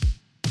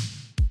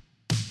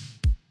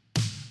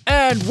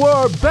And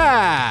we're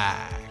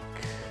back!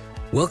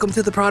 Welcome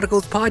to the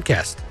Prodigals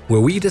Podcast,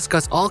 where we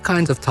discuss all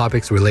kinds of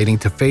topics relating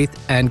to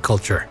faith and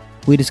culture.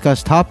 We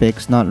discuss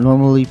topics not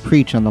normally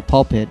preached on the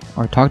pulpit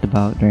or talked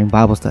about during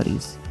Bible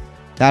studies.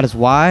 That is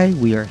why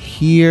we are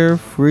here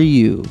for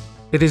you.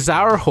 It is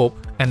our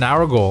hope and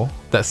our goal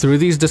that through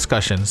these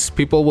discussions,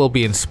 people will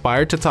be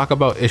inspired to talk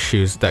about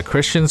issues that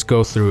Christians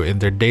go through in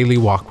their daily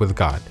walk with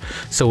God.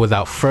 So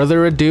without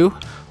further ado,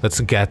 let's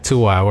get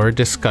to our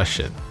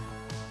discussion.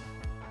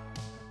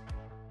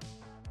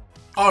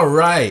 All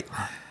right.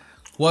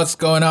 What's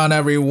going on,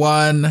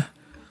 everyone?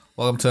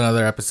 Welcome to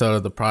another episode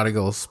of the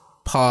Prodigals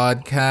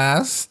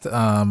Podcast.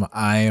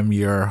 I am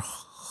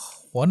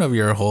one of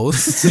your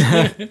hosts,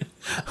 Mark.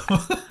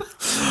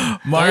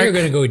 You're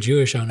going to go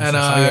Jewish on us.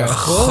 And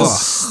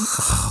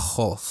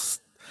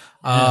host.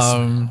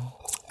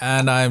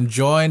 And I'm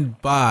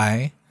joined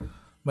by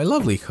my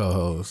lovely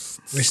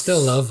co-hosts. We're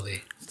still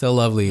lovely. Still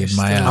lovely in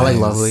my eyes. I like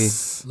lovely.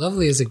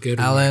 Lovely is a good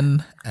one.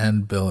 Alan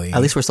and Billy.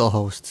 At least we're still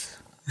hosts.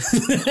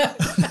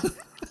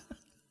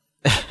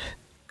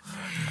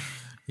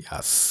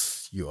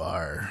 Yes, you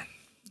are.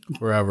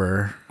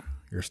 Forever.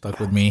 You're stuck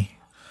with me.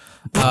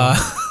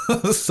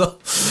 So,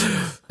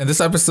 in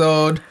this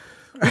episode,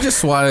 we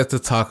just wanted to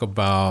talk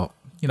about,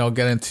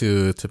 get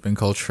into tipping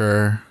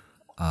culture.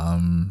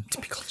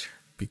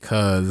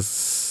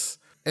 Because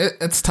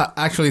it's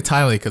actually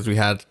timely because we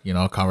had,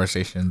 a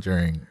conversation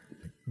during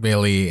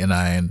Bailey and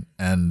I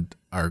and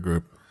our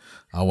group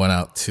went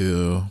out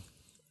to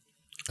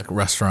like a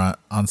restaurant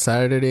on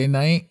Saturday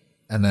night.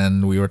 And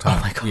then we were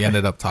talking. We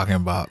ended up talking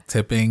about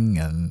tipping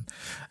and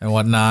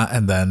whatnot.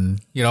 And then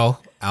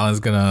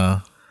Alan's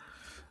gonna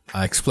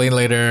explain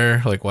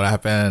later like what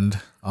happened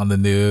on the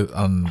news,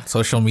 on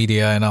social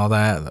media, and all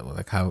that,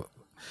 like how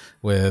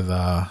with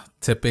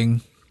tipping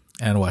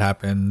and what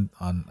happened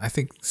on. I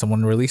think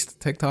someone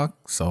released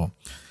TikTok. So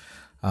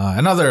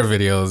and other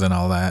videos and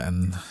all that,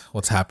 and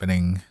what's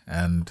happening,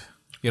 and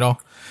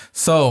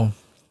So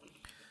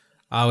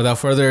without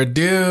further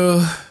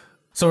ado.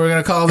 So we're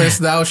going to call this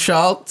Thou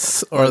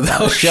Shalt or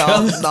Thou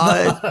Shalt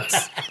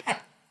Not.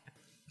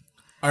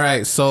 All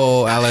right.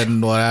 So, Alan,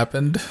 what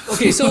happened?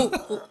 Okay. So,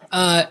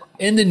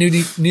 in the new,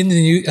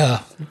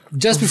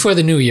 just before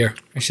the new year,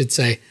 I should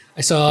say,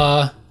 I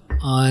saw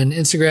on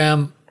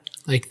Instagram,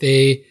 like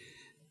there's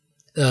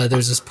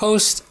this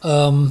post,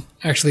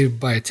 actually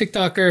by a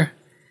TikToker.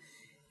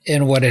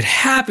 And what had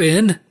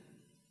happened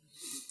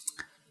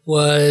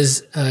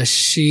was,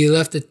 she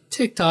left a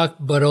TikTok,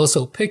 but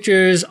also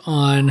pictures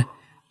on,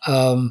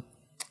 a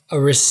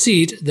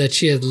receipt that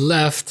she had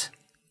left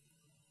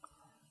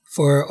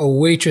for a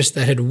waitress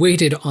that had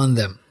waited on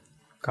them.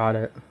 Got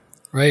it.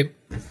 Right.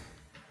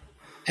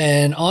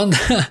 And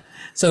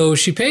so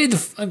she paid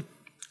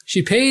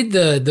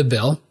the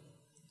bill.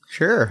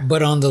 Sure.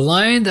 But on the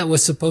line that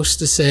was supposed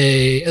to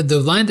say, the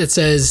line that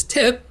says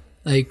tip,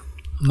 like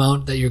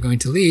amount that you're going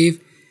to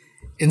leave,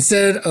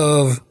 instead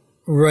of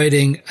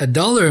writing a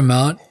dollar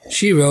amount,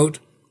 she wrote,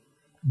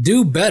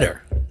 do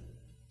better.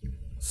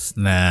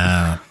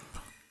 Snap.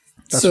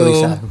 That's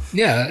really sad.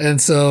 Yeah, and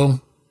so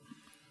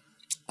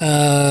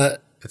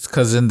it's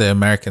because in the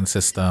American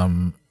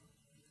system,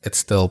 it's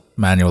still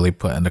manually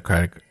put in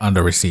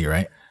the receipt,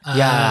 right?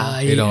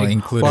 Yeah, they don't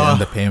include it in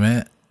the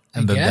payment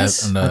and the I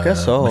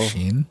guess so.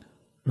 machine.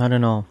 I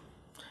don't know.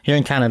 Here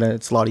in Canada,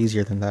 it's a lot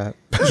easier than that.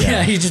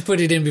 Yeah, you just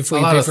put it in before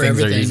you pay for everything.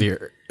 A lot of things are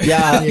easier.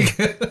 Yeah.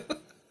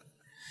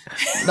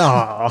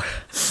 No.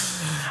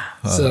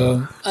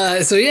 So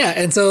yeah,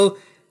 and so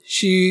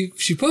she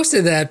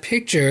posted that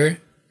picture,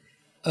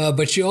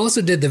 but she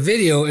also did the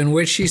video in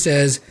which she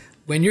says,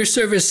 "When your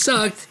service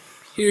sucked,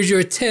 here's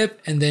your tip,"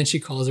 and then she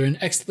calls her an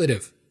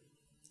expletive.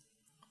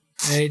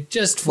 Right?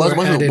 Just for what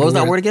was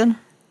that word again?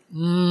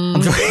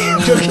 I'm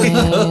joking.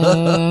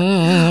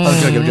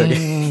 I'm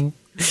joking.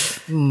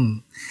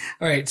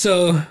 All right,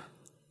 so,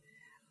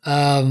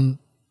 and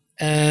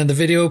the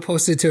video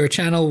posted to her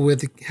channel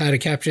had a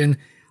caption,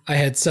 "I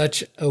had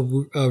such a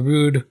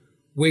rude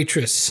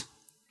waitress."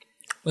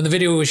 When the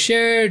video was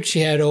shared, she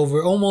had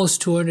over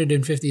almost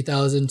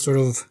 250,000 sort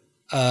of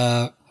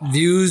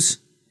views.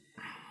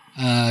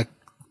 And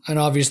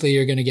obviously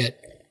you're going to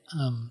get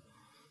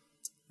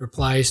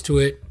replies to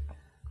it.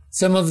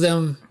 Some of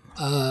them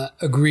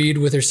agreed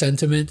with her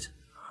sentiment.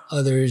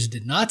 Others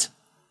did not.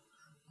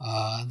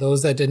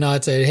 Those that did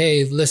not said,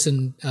 "Hey,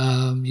 listen,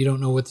 you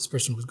don't know what this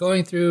person was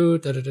going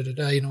through,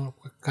 you know,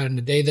 what kind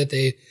of day that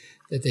they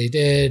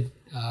did."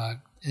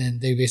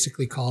 And they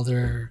basically called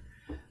her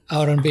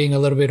out on being a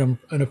little bit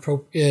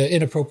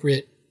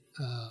inappropriate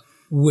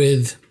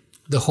with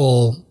the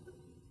whole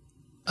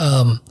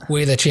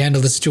way that she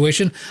handled the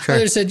situation. Sure.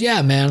 Others said,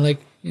 "Yeah, man,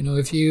 like, you know,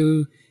 if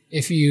you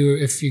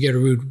get a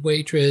rude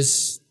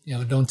waitress, you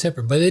know, don't tip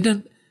her." But they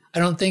didn't. I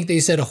don't think they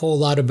said a whole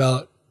lot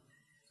about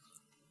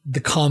the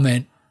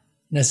comment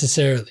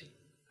necessarily.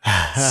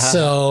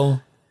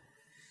 So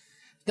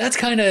that's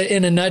kind of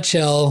in a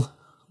nutshell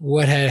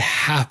what had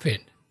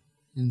happened.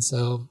 And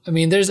so, I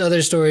mean, there's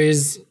other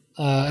stories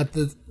at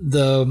the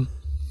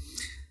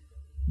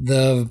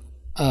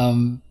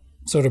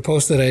sort of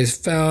post that I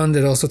found,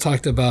 it also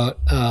talked about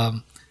a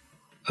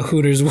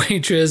Hooters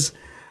waitress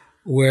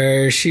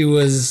where she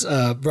was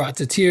brought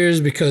to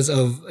tears because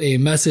of a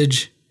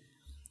message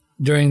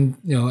during,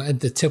 at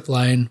the tip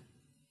line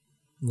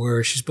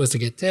where she's supposed to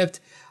get tipped.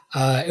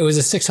 It was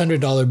a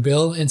 $600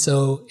 bill. And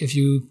so if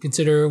you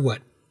consider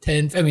 $15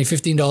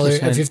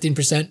 or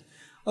 15%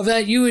 of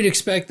that, you would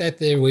expect that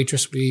the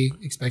waitress would be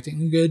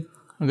expecting a good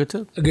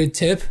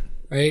tip,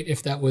 right?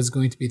 If that was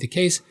going to be the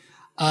case.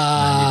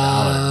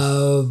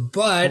 But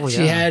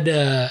she had,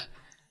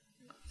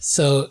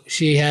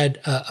 she had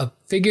a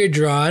figure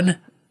drawn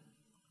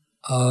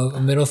of a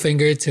middle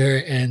finger to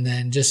her and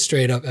then just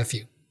straight up F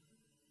you.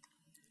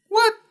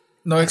 What?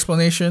 No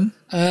explanation?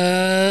 I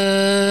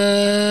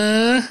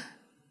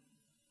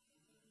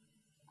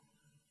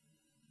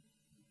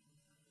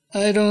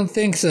don't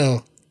think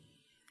so.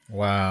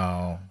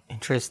 Wow.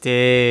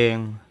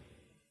 Interesting.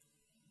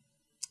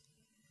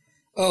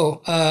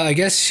 Oh, I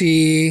guess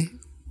the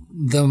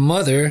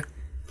mother,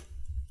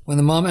 when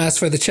the mom asked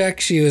for the check,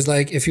 she was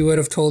like, if you would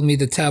have told me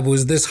the tab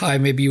was this high,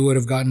 maybe you would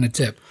have gotten a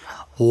tip.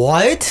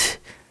 What?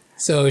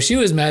 So she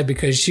was mad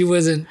because she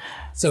wasn't.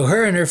 So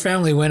her and her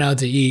family went out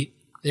to eat.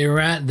 They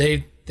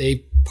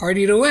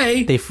partied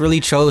away. They freely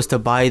chose to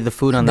buy the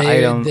food on the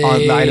items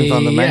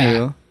on the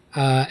menu.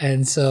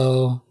 And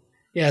so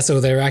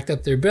they racked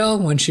up their bill.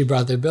 When she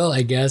brought their bill,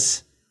 I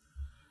guess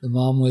the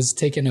mom was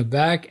taken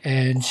aback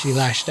and she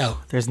lashed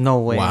out. There's no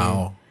way.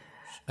 Wow.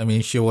 I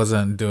mean, she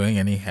wasn't doing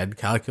any head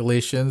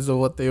calculations of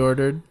what they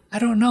ordered. I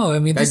don't know. I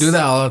mean, I do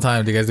that all the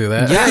time. Do you guys do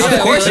that? Yeah,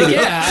 of course.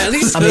 At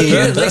least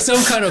like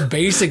some kind of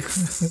basic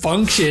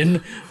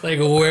function, like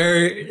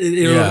where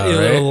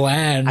it'll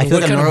land. I feel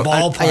what like kind of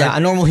ballpark? a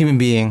normal human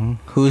being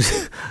who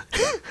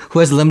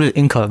has limited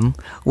income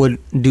would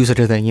do such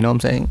a thing. You know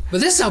what I'm saying? But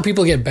this is how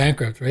people get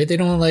bankrupt, right? They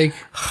don't they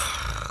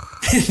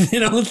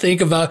don't think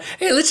about,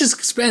 hey, let's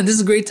just spend. This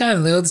is a great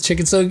time. The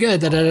chicken's so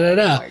good. Da da da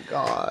da. Oh my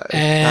god,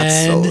 and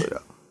that's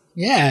so.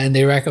 And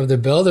they rack up the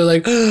bill. They're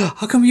like,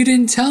 how come you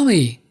didn't tell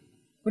me?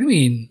 What do you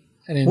mean?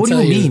 I didn't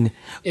tell you. What do you mean?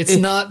 It's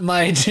not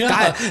my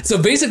job. So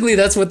basically,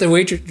 that's what the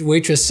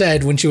waitress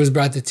said when she was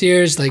brought to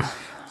tears. Like,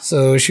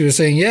 so she was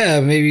saying, yeah,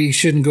 maybe you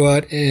shouldn't go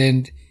out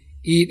and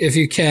eat if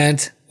you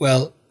can't.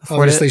 Well,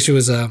 obviously she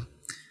was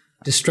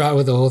distraught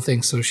with the whole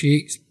thing, so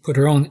she put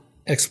her own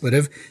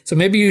expletive. So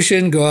maybe you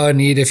shouldn't go out and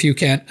eat if you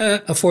can't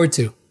afford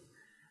to.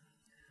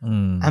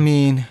 I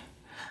mean,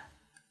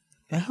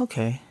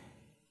 okay.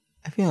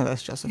 I feel like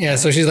that's justified. Yeah,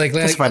 so she's like,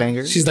 justified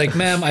anger. She's like,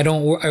 ma'am, I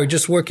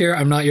just work here.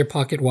 I'm not your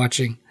pocket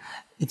watching.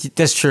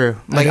 That's true.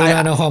 Like, I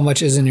don't know how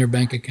much is in your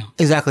bank account.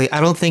 Exactly. I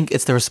don't think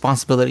it's the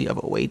responsibility of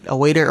a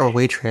waiter or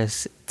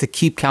waitress to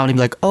keep counting.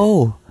 Like,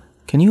 oh,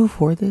 can you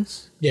afford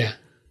this? Yeah.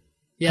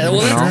 Yeah.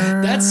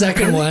 Well, that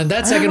second one.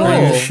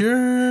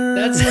 Sure.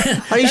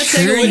 Are you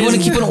sure you want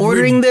to keep on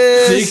ordering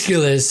this?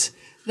 Ridiculous.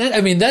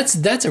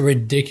 That's a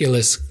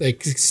ridiculous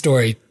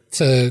story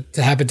to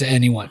happen to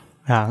anyone.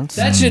 Yeah,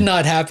 that should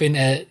not happen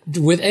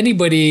with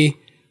anybody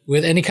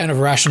with any kind of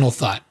rational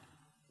thought.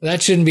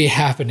 That shouldn't be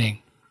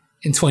happening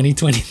in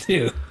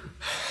 2022.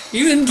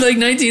 Even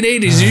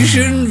 1980s, you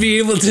shouldn't be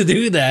able to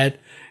do that,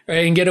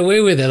 right, and get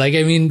away with it. Like,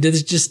 I mean,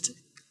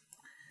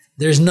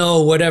 there's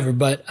no whatever.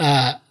 But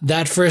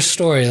that first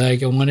story, I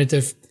wanted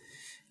to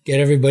get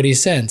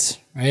everybody's sense,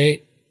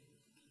 right?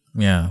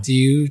 Yeah. Do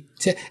you?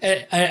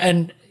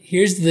 And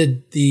here's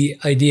the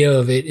idea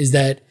of it is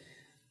that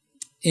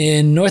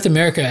in North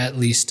America, at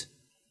least.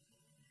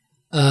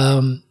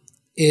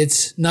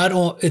 It's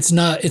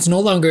no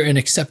longer an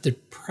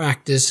accepted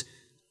practice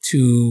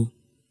to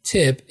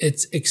tip.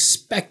 It's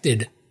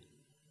expected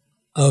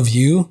of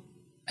you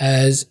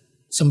as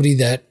somebody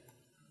that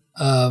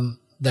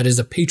is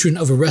a patron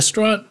of a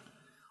restaurant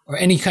or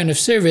any kind of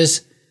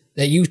service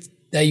that you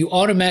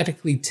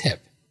automatically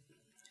tip.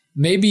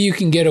 Maybe you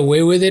can get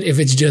away with it if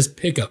it's just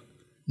pickup.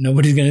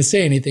 Nobody's going to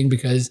say anything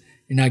because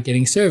you're not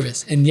getting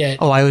service. And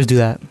yet, I always do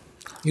that.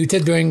 You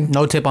tip during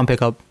no tip on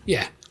pickup.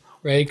 Yeah.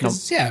 Right?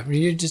 Because,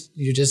 you're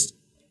just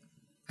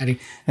adding.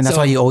 And that's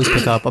why you always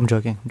pick up. I'm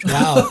joking.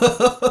 Wow.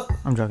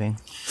 I'm joking.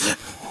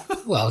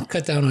 Well,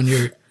 cut down on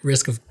your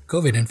risk of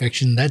COVID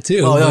infection, that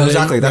too. Oh, yeah,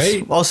 exactly. Right?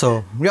 That's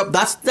also,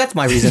 that's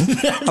my reason.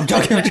 I'm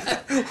joking.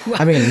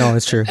 I mean, no,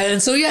 it's true.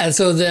 And so,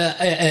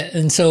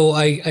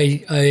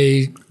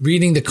 I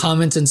reading the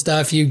comments and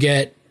stuff, you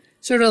get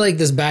sort of like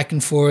this back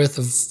and forth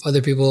of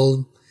other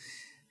people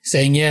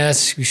saying,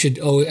 yes, you should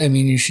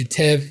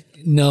tip.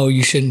 No,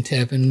 you shouldn't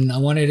tip. And I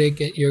wanted to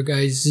get your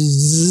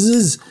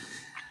guys'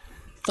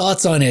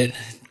 thoughts on it.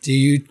 Do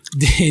you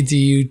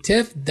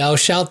tip? Thou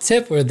shalt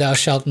tip or thou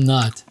shalt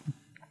not?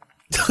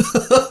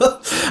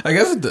 I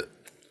guess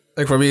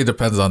for me, it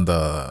depends on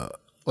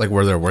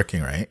where they're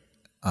working, right?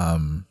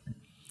 In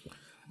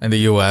the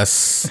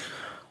U.S.,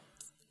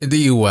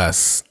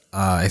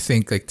 I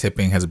think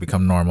tipping has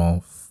become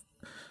normal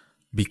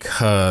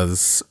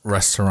because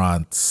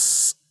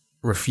restaurants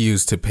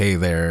refuse to pay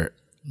their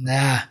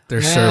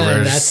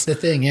servers. That's the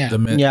thing. Yeah. The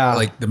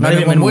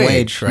minimum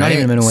wage, right? Not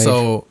even minimum wage.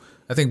 So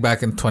I think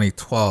back in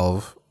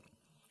 2012,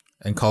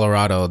 in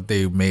Colorado,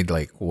 they made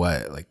like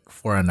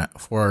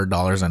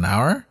 $4 an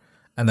hour,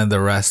 and then the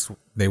rest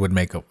they would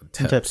make up with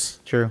tips.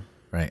 True.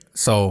 Right.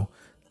 So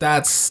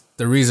that's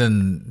the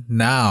reason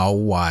now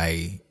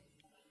why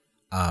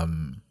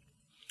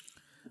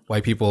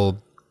people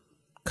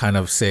kind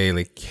of say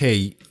like,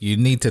 hey, you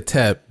need to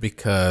tip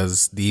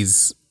because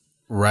these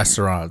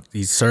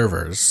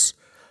servers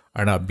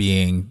are not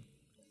being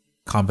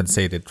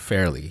compensated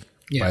fairly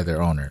by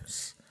their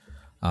owners,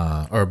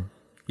 by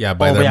their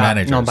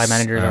managers. No, by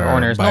managers or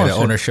owners. By the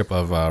ownership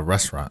of a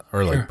restaurant,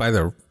 or like by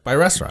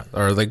restaurant,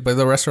 or like by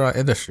the restaurant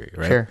industry,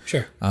 right?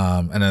 Sure.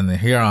 And then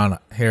here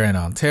in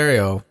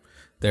Ontario,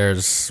 there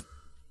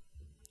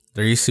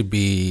used to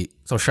be,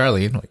 so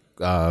Charlene, like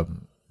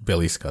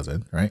Billy's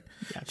cousin, right?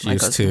 Yeah, she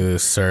used to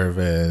serve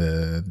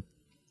in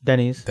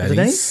Denny's. Is it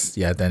Denny's?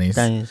 Yeah, Denny's.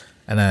 And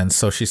then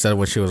so she said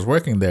when she was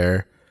working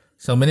there,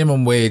 so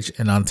minimum wage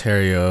in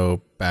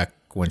Ontario back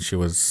when she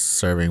was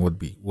serving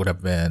would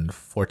have been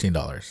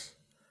 $14.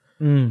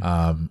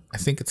 I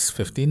think it's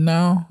 15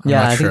 now. I'm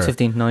not I sure. think it's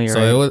 15. No, you're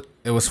right. So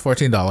it was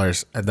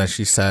 $14, and then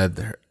she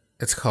said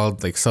it's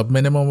called like sub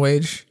minimum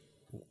wage,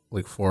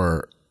 like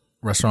for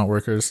restaurant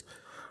workers.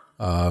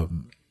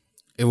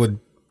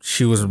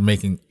 She was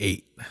making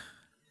 $8.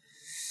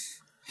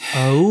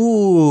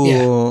 Oh,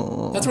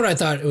 Yeah, that's what I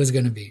thought it was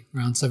going to be,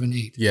 around 7,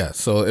 8. Yeah,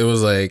 so it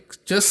was like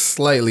just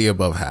slightly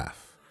above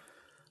half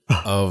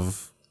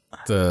of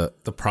the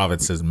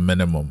province's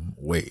minimum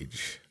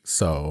wage.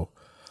 So,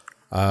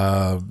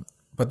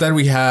 but then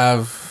we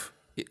have,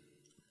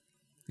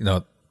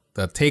 the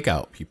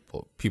takeout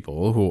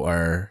people who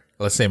are,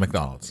 let's say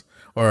McDonald's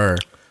or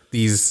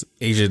these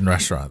Asian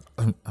restaurants.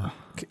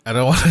 I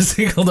don't want to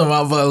single them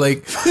out, but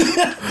like,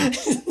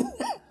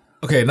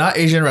 okay, not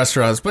Asian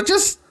restaurants, but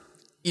just,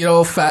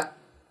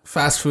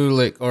 fast food,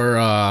 like,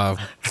 or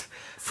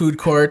food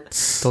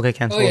courts. Don't get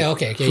canceled. Oh, yeah,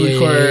 okay. Food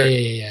court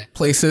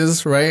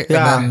places, right?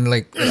 Yeah. And then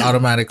like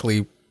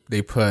automatically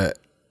they put,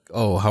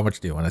 oh, how much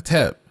do you want to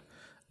tip?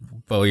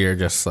 But you're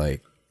just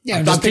like, Yeah,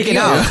 I'm just picking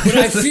out. But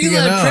I feel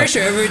that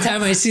pressure every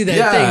time I see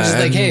that thing. It's just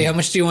like, hey, how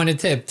much do you want to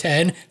tip?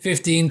 10,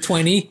 15,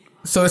 20?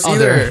 so it's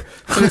Other.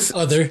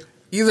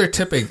 either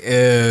tipping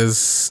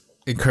is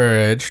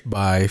encouraged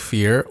by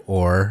fear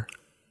or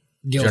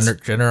Guilt.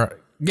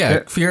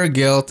 fear,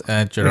 guilt,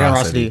 and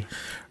generosity,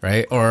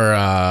 right?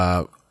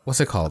 Or what's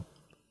it called?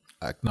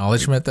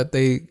 Acknowledgement that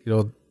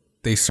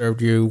they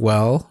served you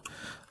well.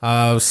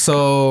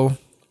 So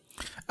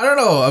I don't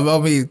know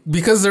about me,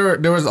 because there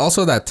was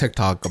also that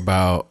TikTok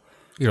about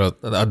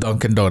a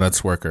Dunkin'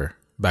 Donuts worker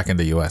back in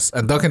the U.S.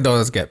 and Dunkin'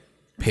 Donuts get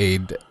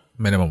paid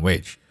minimum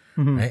wage,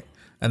 right?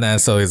 And then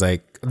so he's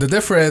like, the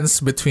difference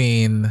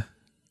between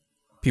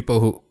people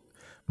who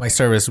my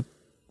service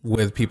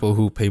with people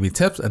who pay me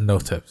tips and no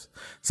tips.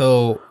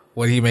 So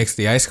when he makes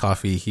the iced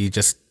coffee, he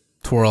just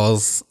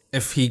twirls.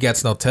 If he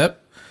gets no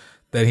tip,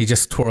 then he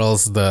just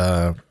twirls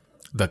the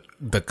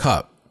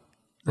cup,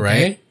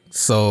 right? Okay.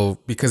 So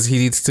because he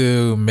needs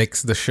to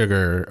mix the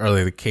sugar or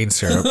like the cane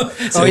syrup,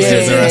 so he the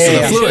says rest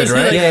of the fluid,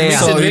 right? Yeah.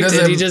 So he Mix it,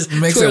 doesn't he just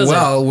mix it twirls it.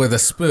 well with a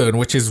spoon,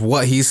 which is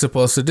what he's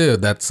supposed to do.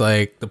 That's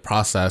like the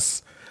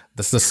process.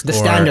 That's the score.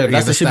 standard.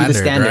 Yeah, That should be the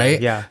standard, right?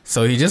 yeah.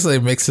 So he just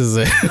like mixes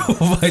it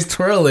by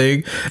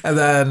twirling, and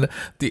then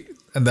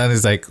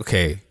he's like,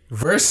 okay,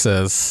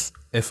 versus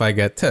if I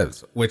get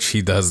tips, which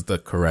he does the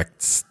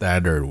correct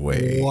standard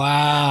way.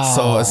 Wow.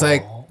 So it's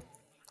like,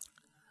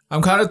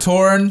 I'm kind of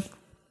torn.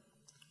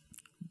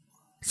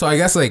 So I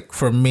guess like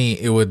for me,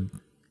 it would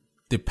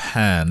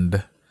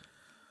depend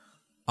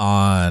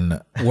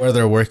on where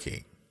they're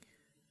working,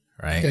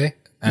 right? Okay.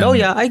 And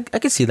I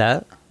could see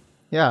that.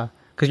 Yeah,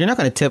 because you're not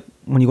going to tip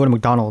when you go to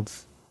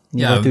McDonald's.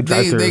 You yeah, go through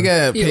drive-thru. they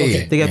get Yeah, paid.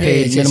 okay. They get Yeah,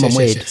 paid yes, minimum yes,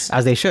 wage, yes.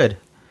 as they should.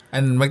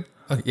 And like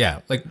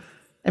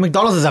And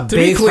McDonald's is a to be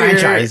big clear,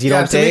 franchise. You know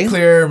what I'm to be saying?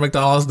 clear,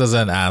 McDonald's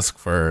doesn't ask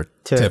for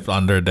Tip. tip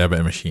on their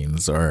debit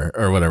machines or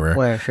whatever.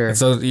 Well, sure. And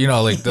so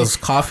like those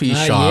coffee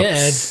Not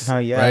shops,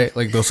 Not yet. right?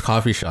 Like those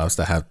coffee shops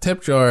that have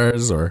tip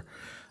jars or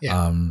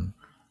Yeah. and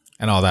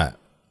all that,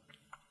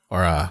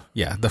 or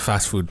the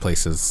fast food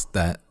places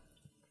that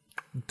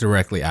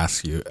directly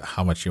ask you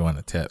how much you want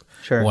to tip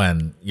Sure.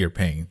 when you're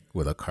paying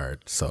with a card.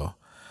 So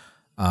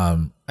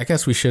I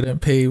guess we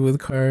shouldn't pay with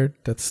card.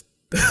 That's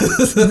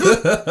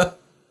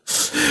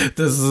this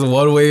is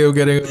one way of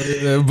getting away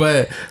with it.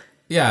 But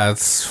yeah,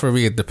 it's for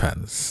me, it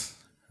depends,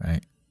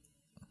 right?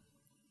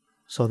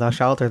 So thou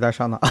shalt or thou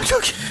shalt not. I'm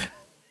joking.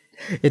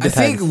 It I depends.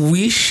 think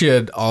we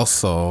should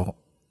also,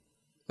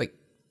 like,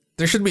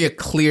 there should be a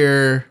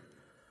clear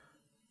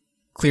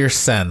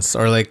sense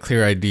or like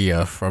clear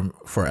idea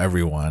for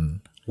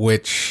everyone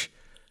which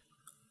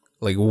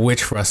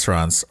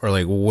restaurants or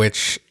like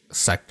which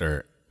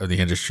sector of the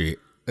industry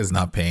is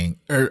not paying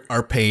or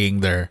are paying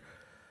their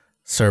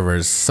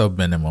servers sub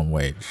minimum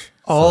wage.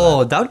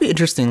 Oh, that would be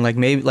interesting. Like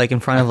maybe like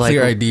in front of like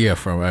Clear idea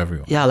from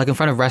everyone. yeah, like in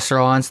front of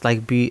restaurants,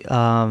 like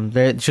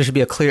there should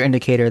be a clear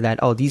indicator that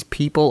these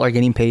people are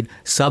getting paid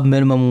sub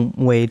minimum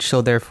wage,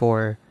 so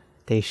therefore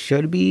they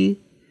should be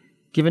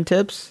given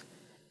tips.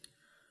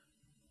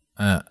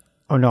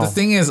 Oh no. The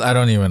thing is, I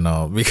don't even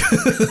know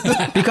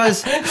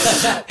because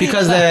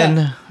because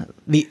then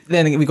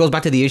it goes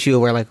back to the issue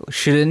where like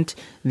shouldn't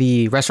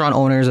the restaurant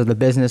owners or the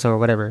business or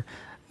whatever,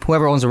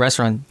 whoever owns the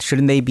restaurant,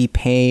 shouldn't they be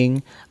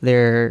paying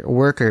their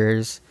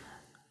workers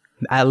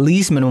at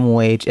least minimum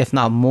wage, if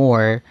not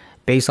more,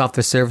 based off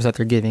the service that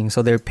they're giving,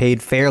 so they're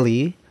paid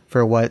fairly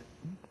for what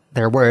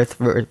they're worth,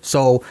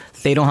 so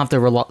they don't have to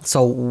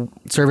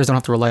servers don't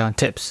have to rely on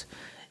tips.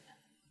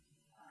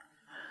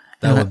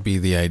 that would be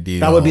the ideal.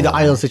 That would be the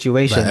ideal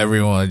situation. That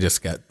everyone would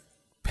just get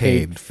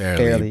paid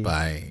fairly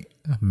by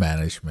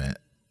management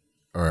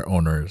or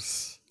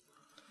owners.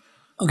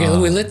 Okay,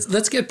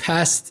 let's get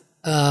past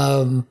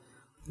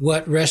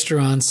what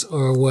restaurants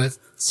or what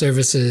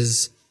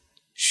services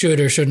should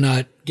or should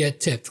not get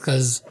tipped,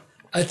 because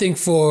I think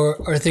for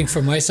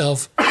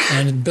myself,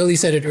 and Billy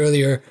said it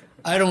earlier,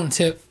 I don't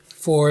tip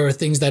for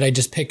things that I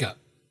just pick up.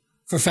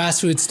 For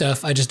fast food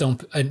stuff, I just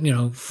don't.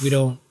 We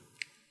don't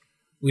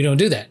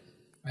do that,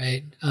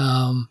 right?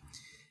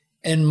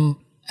 And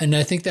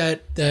I think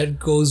that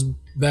goes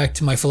back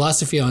to my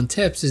philosophy on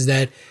tips, is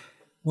that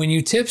when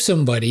you tip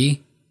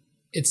somebody,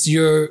 it's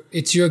your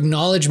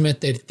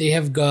acknowledgement that they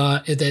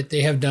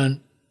have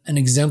done an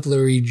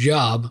exemplary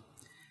job,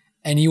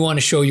 and you want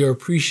to show your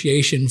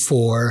appreciation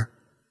for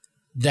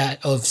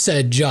that of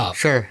said job.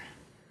 Sure.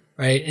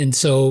 Right. And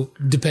so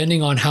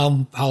depending on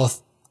how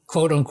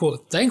quote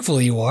unquote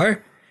thankful you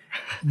are,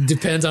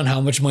 depends on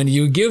how much money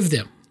you give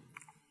them.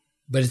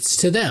 But it's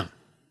to them.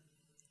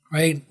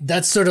 Right.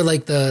 That's sort of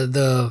like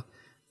the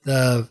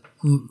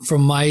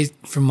from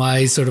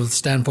my sort of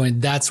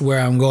standpoint, that's where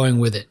I'm going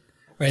with it.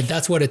 Right.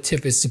 That's what a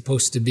tip is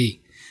supposed to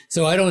be.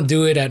 So I don't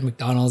do it at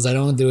McDonald's. I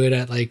don't do it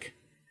at like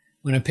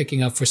when I'm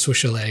picking up for Swiss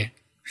Chalet.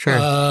 Sure.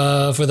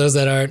 For those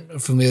that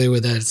aren't familiar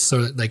with that, it's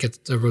sort of like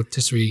it's a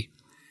rotisserie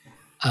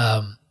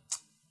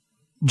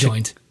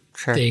joint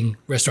thing,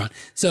 restaurant.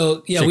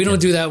 So yeah, we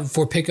don't do that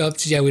for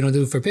pickups. Yeah, we don't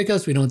do it for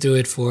pickups. We don't do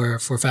it for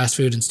fast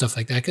food and stuff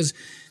like that, because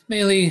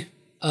mainly,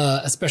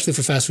 especially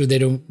for fast food, they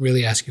don't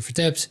really ask you for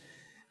tips.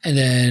 And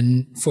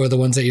then for the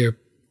ones that you're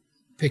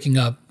picking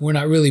up, we're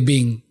not really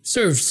being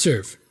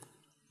served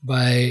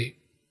by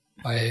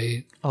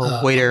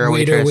waiter or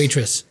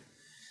waitress.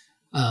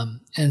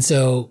 And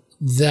so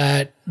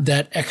that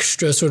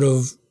extra sort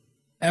of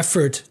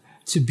effort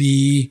to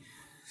be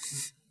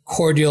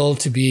cordial,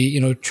 to be,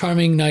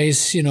 charming,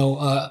 nice,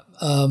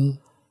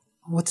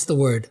 what's the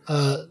word?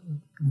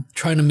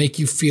 Trying to make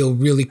you feel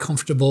really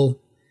comfortable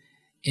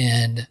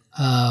and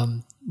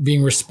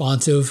being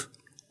responsive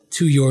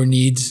to your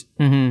needs.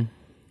 Mm-hmm.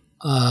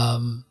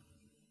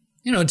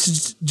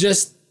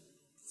 Just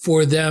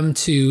for them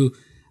to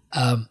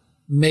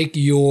make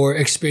your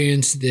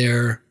experience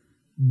there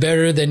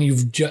better than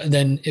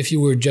than if you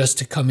were just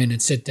to come in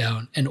and sit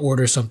down and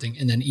order something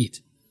and then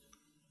eat.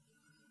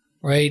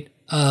 Right?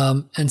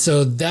 And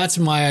so that's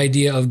my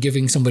idea of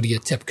giving somebody a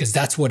tip, because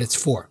that's what it's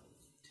for.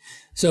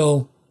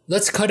 So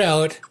let's cut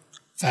out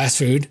fast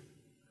food.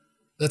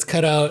 Let's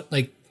cut out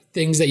like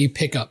things that you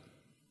pick up,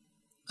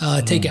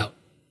 takeout.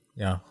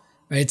 Yeah.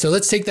 Right. So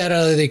let's take that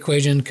out of the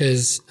equation,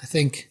 because I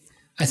think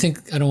I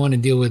don't want to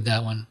deal with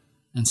that one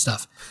and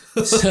stuff.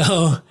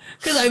 So,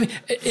 because I mean,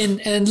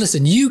 and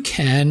listen,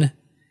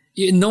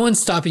 no one's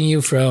stopping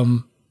you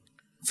from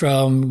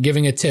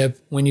giving a tip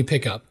when you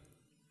pick up.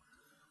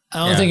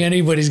 I don't think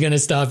anybody's going to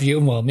stop you.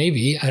 Well,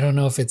 maybe. I don't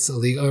know if it's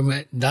illegal. Or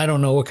I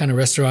don't know what kind of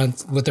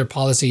restaurant, what their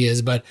policy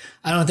is, but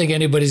I don't think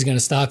anybody's going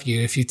to stop you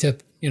if you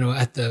tip,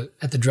 at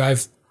the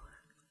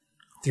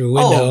drive-through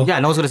window. Oh, yeah.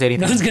 No one's going to say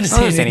anything. No one's going to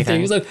say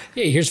anything. He's like,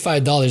 hey, here's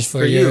 $5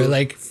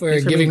 for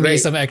giving me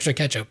some extra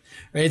ketchup.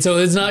 Right. So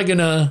it's not going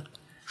to.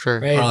 Sure.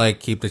 Right? Or like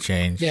keep the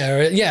change.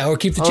 Yeah. Or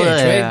keep the change.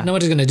 Right. Yeah. No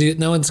one's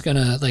going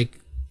to like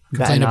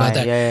complain about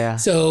that. Yeah.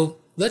 So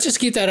let's just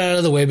keep that out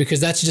of the way, because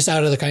that's just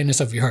out of the kindness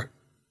of your heart.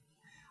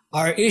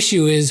 Our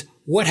issue is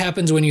what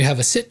happens when you have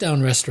a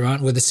sit-down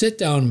restaurant with a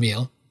sit-down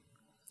meal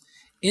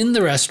in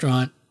the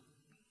restaurant,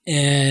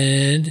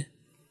 and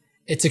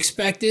it's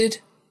expected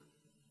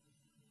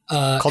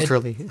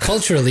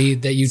culturally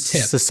that you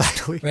tip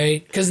societally,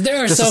 right? Because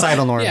there are the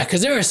societal norm. Yeah,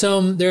 because there are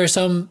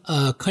some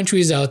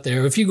countries out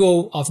there. If you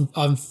go off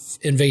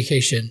in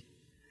vacation,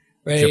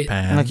 right?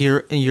 Japan. And like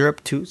in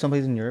Europe too. Some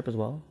places in Europe as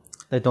well.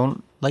 They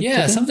don't like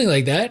tipping? Something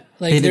like that.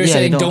 Like they're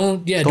saying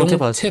don't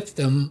tip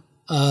them.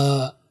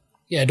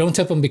 Don't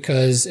tip them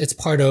because it's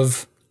part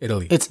of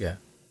Italy.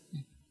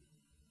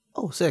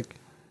 Oh, sick.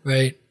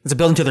 Right. It's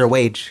built into their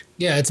wage.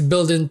 Yeah, it's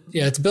built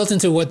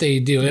into what they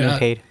do. They're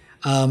paid.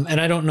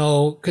 And I don't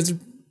know, because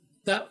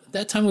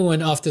that time we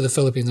went off to the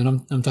Philippines,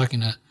 and I'm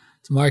talking to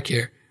Mark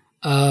here.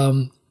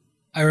 I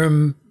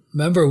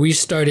remember we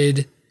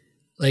started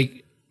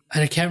and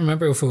I can't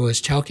remember if it was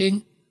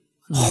Chowking.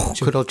 Oh,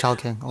 good old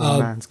Chowking.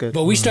 Oh man, it's good.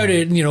 But we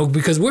started,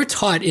 because we're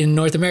taught in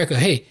North America,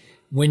 hey,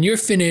 when you're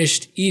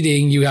finished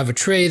eating, you have a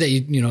tray that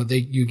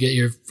you get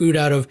your food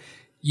out of.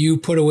 You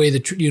put away you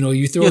throw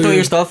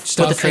your stuff,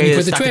 put the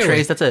trays, the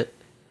tray. That's it.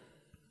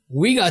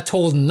 We got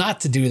told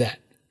not to do that,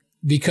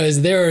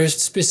 because there are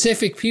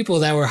specific people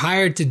that were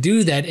hired to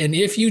do that. And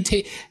if you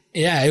take,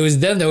 Yeah, it was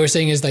them that were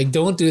saying is like,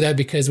 don't do that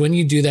because when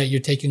you do that,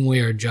 you're taking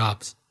away our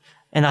jobs.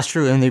 And that's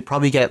true. And they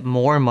probably get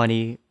more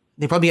money.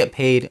 They probably get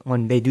paid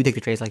when they do take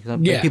the trades. Like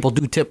people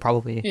do tip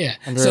probably. Yeah.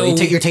 And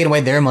you're taking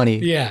away their money.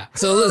 Yeah.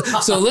 So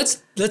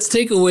let's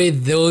take away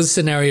those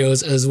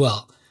scenarios as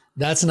well.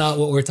 That's not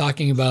what we're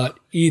talking about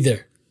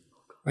either.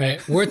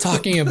 Right? We're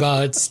talking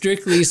about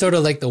strictly sort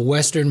of like the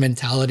Western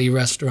mentality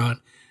restaurant.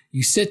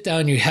 You sit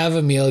down, you have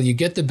a meal, you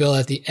get the bill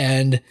at the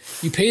end,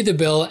 you pay the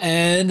bill,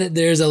 and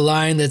there's a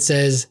line that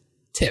says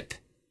tip.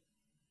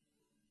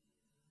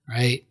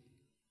 Right?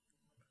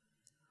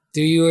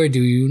 Do you or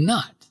do you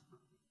not?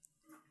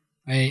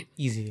 Right?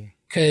 Easy.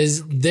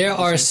 Because there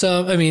are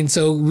some,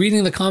 so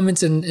reading the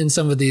comments in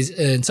some of these,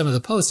 in some of the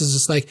posts is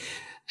just like,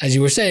 as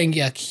you were saying,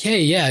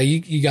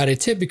 you got a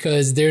tip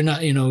because they're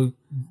not,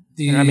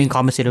 they're not being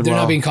compensated well.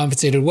 They're not being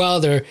compensated well.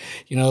 They're,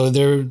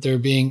 they're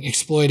being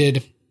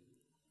exploited.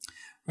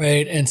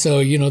 Right. And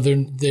so,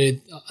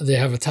 they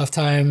have a tough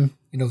time.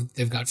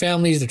 They've got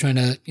families. They're trying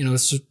to,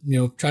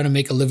 trying to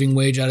make a living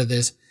wage out of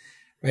this.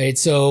 Right.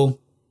 So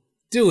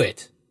do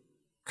it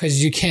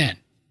because you can.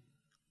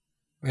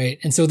 Right.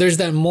 And so there's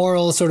that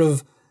moral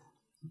authority,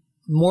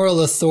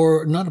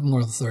 not a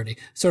moral authority,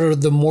 sort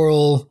of the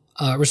moral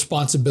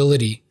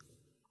responsibility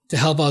to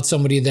help out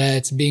somebody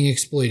that's being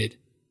exploited.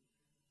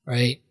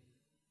 Right.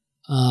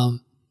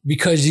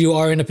 Because you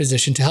are in a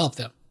position to help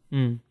them.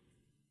 Mm.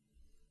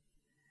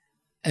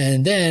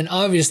 And then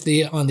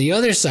obviously on the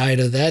other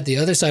side of that, the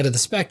other side of the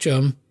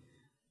spectrum,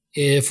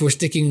 if we're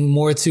sticking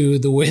more to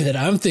the way that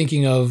I'm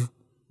thinking of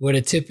what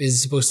a tip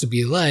is supposed to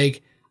be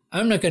like,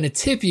 I'm not going to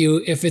tip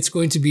you if it's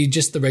going to be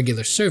just the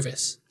regular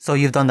service. So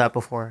you've done that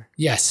before?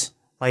 Yes.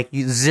 Like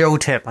zero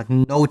tip, like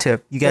no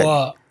tip. You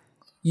get...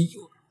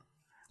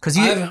 Because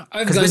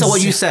based on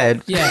what you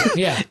said,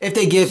 yeah. If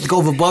they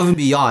go above and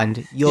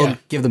beyond, you'll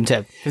give them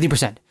tip,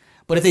 50%.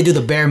 But if they do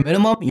the bare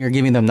minimum, you're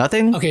giving them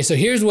nothing? Okay, so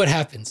here's what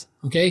happens,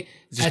 okay?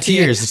 It's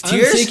tears.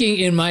 I'm thinking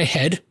in my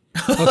head,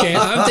 okay?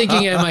 I'm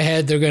thinking in my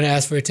head they're going to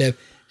ask for a tip,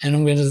 and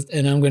I'm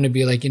going to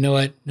be like, you know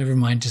what? Never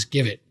mind, just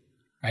give it,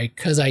 right?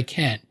 Because I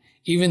can.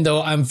 Even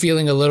though I'm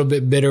feeling a little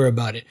bit bitter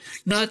about it.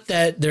 Not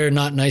that they're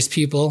not nice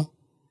people,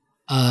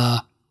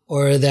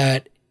 or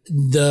that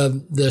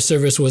the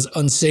service was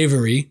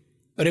unsavory,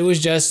 but it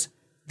was just,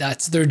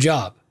 that's their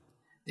job.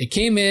 They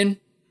came in,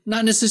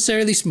 not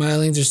necessarily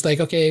smiling, just like,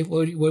 okay,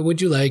 what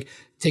would you like?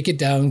 Take it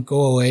down,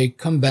 go away,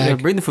 come back. Yeah,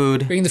 bring the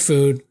food.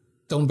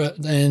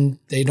 And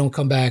they don't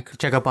come back.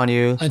 Check up on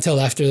you. Until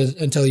they have Meal's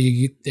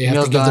to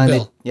give done, the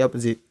bill. Yep,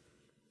 is it.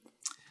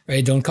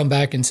 Right, don't come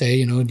back and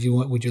say, would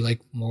you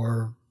like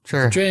more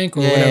drink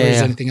or whatever,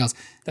 is anything else,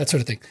 that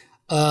sort of thing.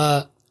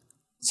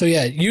 So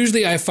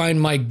usually I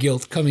find my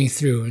guilt coming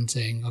through and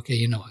saying, okay,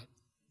 you know what,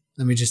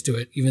 let me just do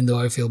it, even though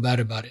I feel bad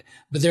about it.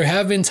 But there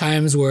have been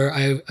times where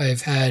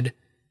I've had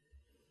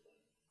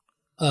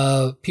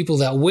people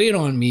that wait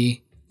on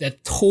me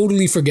that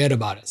totally forget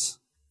about us.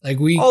 Like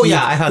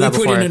I've had that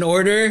put before. in an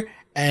order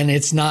and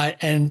it's not,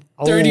 and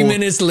 30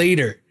 minutes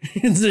later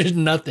there's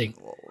nothing.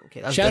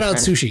 Okay, Shout out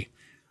sushi,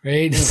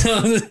 right?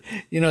 So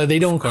they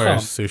don't come.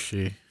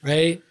 Sushi,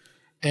 right?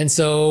 And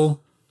so,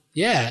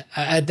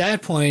 at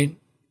that point,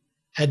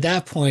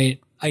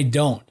 I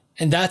don't.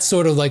 And that's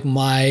sort of like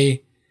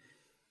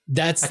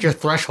that's your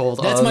threshold.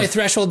 That's my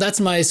threshold. That's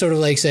my sort of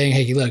like saying,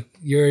 hey, look,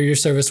 your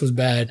service was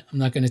bad. I'm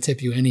not going to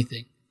tip you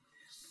anything.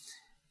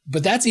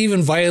 But that's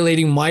even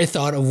violating my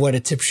thought of what a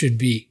tip should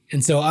be.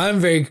 And so I'm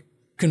very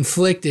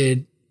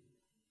conflicted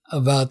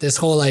about this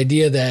whole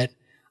idea that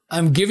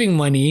I'm giving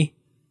money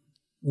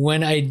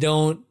when I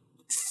don't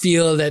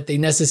feel that they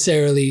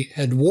necessarily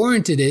had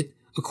warranted it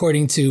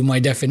according to my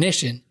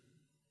definition,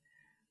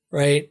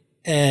 right?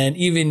 And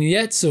even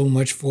yet so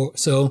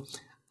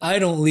I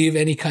don't leave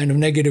any kind of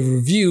negative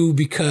review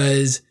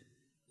because,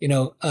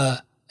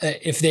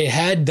 if they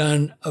had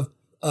done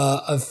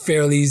a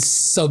fairly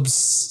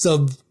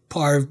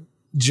subpar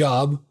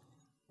job,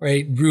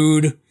 right?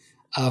 Rude,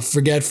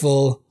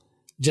 forgetful,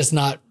 just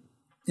not,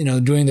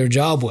 doing their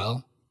job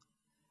well,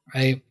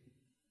 right?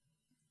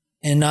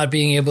 And not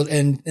being able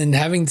and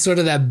having sort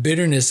of that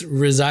bitterness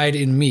reside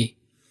in me.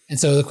 And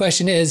so the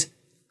question is,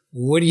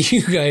 what do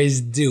you guys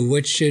do?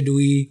 What should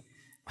we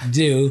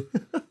do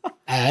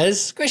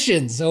as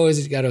Christians?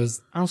 Always got to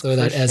throw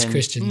that as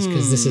Christians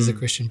because this is a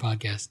Christian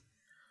podcast.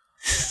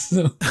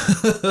 So.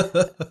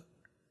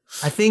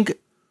 I think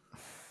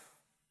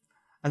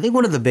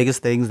one of the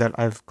biggest things that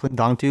I've clinged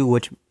on to,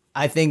 which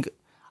I think,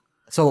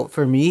 so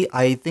for me,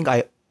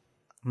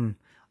 when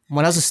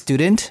I was a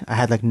student, I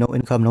had like no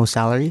income, no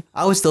salary.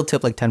 I would still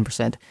tip like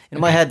 10%. In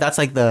my head, that's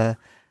like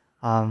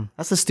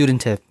that's the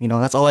student tip.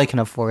 That's all I can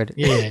afford.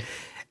 Yeah.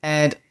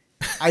 And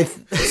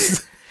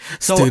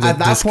so at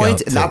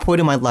that point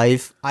in my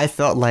life, I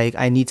felt like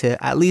I need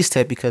to at least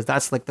tip because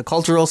that's like the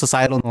cultural,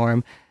 societal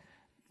norm.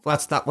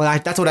 That's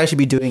what I should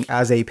be doing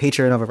as a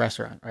patron of a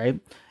restaurant, right?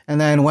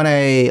 And then when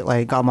I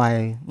like got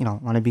my,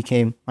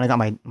 when I got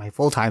my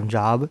full-time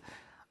job,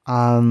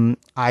 I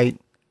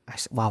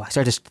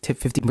started to tip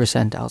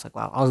 15%. I was like,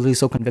 wow, I was really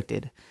so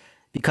convicted.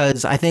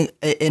 because I think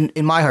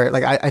in my heart,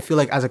 like I feel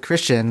like as a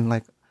Christian,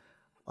 like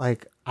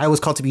I was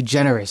called to be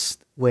generous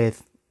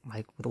with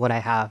what I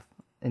have,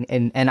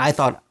 and I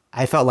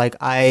felt like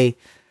I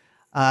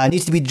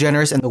need to be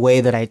generous in the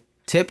way that I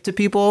tip to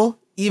people,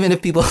 even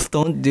if people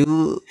don't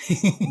do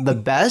the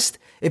best.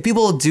 If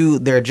people do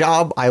their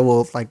job, I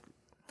will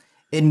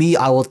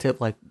I will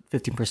tip like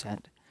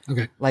 15%.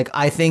 Okay. Like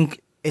I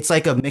think it's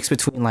like a mix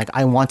between like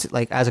I want to,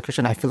 like as a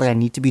Christian I feel like I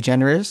need to be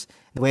generous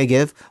in the way I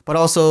give, but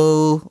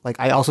also like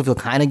I also feel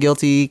kind of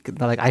guilty that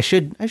like I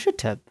should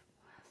tip.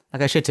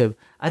 Like I should tip.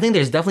 I think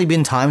there's definitely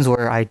been times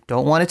where I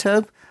don't want to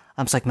tip.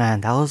 I'm just like,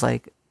 man, that was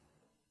like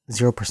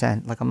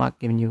 0%. Like I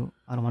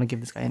don't want to give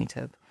this guy any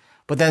tip.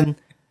 But then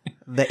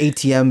the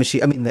ATM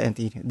machine, I mean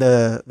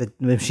the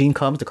machine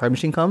comes, the card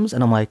machine comes,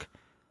 and I'm like,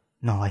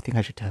 no, I think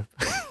I should tip.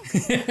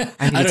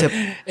 I need to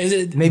tip Is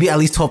it maybe at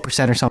least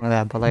 12% or something like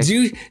that. But like,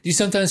 do you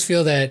sometimes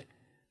feel that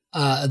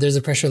there's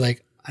a pressure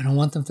like I don't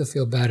want them to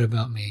feel bad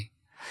about me?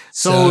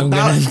 So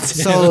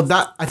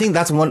that I think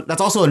that's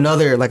also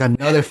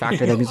another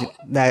factor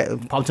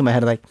that popped in my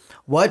head. Like,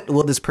 what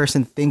will this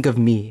person think of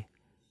me?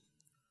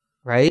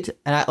 Right?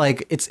 And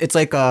it's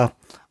like I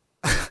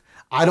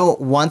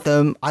don't want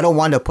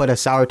to put a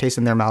sour taste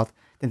in their mouth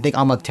and think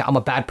I'm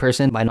a bad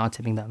person by not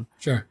tipping them.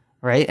 Sure.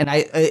 Right? And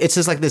it's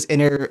just like this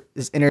inner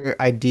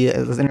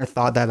idea, this inner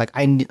thought that like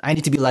I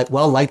need to be like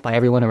well liked by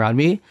everyone around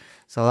me.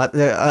 So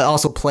that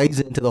also plays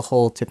into the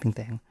whole tipping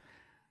thing.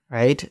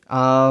 Right?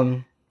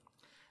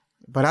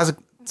 But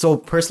so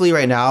personally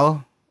right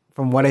now,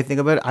 from what I think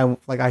about it,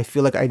 I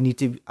feel like God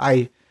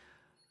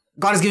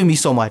has given me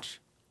so much,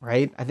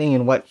 right? I think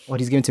in what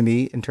he's given to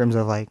me in terms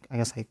of like, I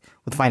guess like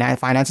with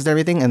finances and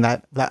everything, and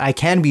that I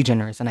can be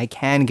generous and I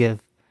can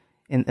give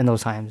in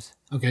those times.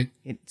 Okay.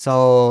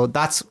 So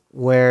that's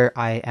where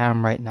I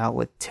am right now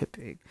with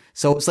tipping.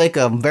 So it's like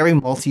a very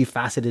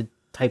multifaceted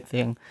type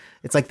thing.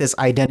 It's like this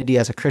identity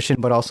as a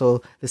Christian, but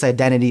also this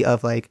identity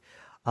of like,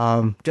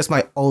 just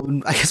my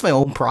own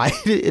pride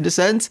in a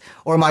sense,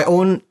 or my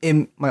own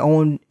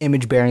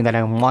image bearing that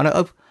I want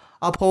to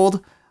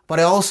uphold. But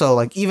I also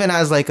like, even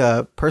as like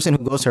a person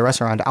who goes to a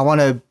restaurant, I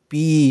want to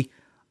be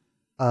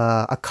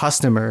a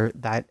customer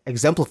that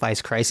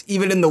exemplifies Christ,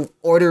 even in the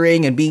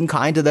ordering and being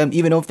kind to them,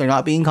 even if they're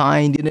not being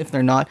kind, even if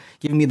they're not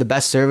giving me the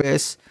best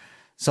service.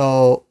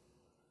 So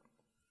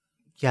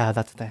yeah,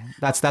 that's the thing.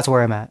 That's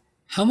where I'm at.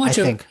 How much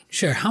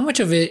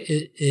of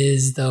it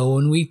is though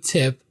when we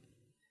tip,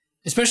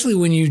 especially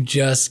when you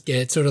just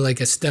get sort of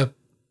like a step,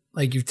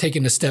 like you've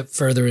taken a step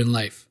further in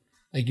life,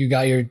 like you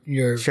got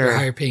your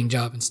higher paying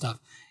job and stuff.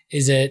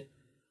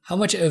 How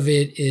much of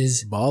it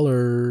is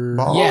baller?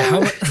 Yeah,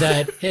 how much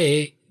that,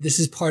 hey, this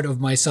is part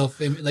of my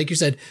self-image. Like you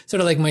said,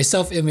 sort of like my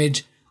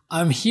self-image.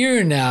 I'm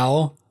here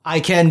now. I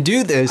can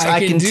do this.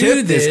 I can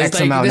tip this X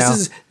amount now.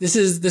 This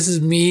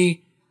is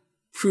me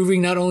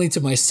proving not only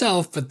to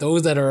myself, but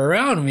those that are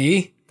around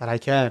me that I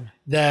can.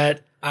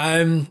 That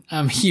I'm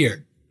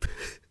here.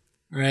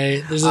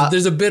 Right?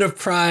 There's a bit of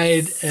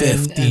pride.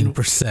 15%. 15%.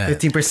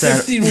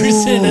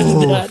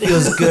 15%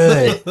 feels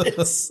good.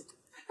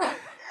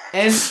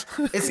 And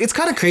it's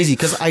kind of crazy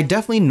because I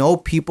definitely know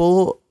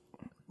people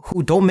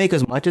who don't make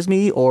as much as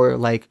me, or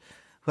like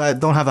who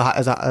don't have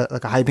a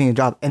high paying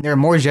job, and they're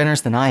more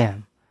generous than I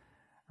am,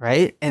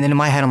 right? And then in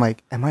my head, I'm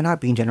like, am I not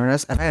being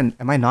generous? Am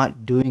I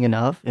not doing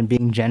enough and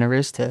being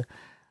generous to,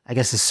 I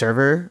guess, a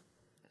server?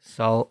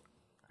 So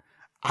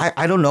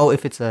I don't know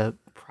if it's a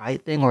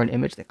pride thing or an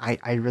image thing.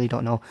 I really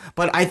don't know.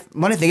 But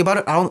when I think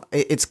about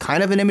it, it's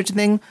kind of an image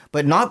thing,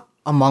 but not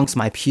amongst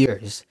my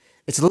peers.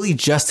 It's literally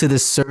just to the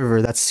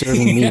server that's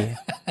serving me.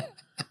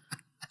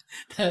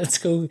 That's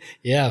cool.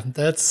 Yeah,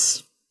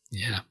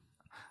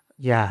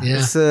 Yeah.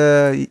 It's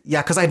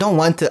because I also don't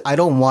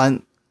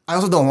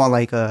want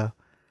like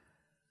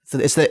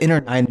it's the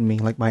inner 9 in me,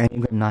 like my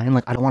Enneagram 9.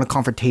 Like I don't want a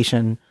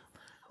confrontation,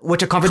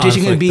 which a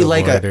confrontation can be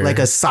like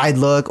a side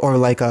look, or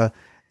they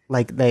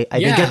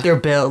get their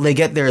bill, they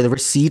get the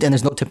receipt, and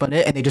there's no tip on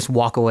it, and they just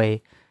walk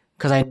away.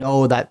 Because I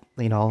know that,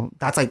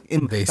 that's like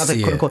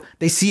quote unquote,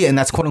 they see it, and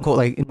that's quote unquote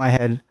like in my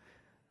head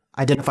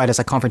identified as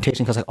like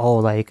confrontation, because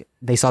like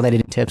they saw that I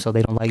didn't tip, so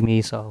they don't like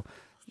me. So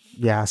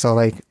yeah, so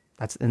like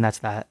that's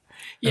that.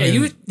 Yeah,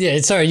 you would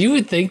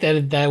think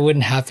that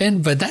wouldn't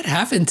happen, but that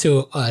happened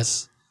to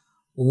us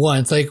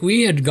once. Like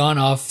we had gone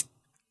off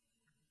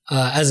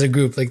as a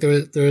group. Like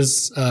there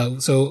was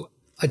so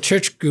a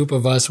church group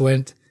of us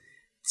went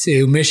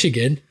to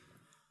Michigan,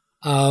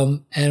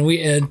 and we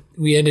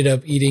ended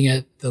up eating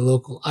at the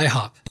local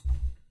IHOP,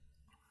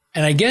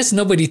 and I guess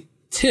nobody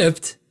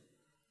tipped.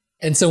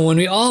 And so when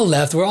we all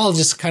left, we're all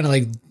just kind of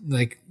like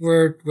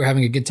we're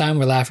having a good time,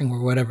 we're laughing, or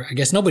whatever. I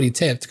guess nobody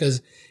tipped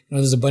because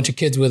there's a bunch of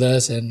kids with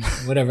us and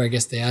whatever. I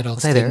guess the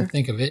adults didn't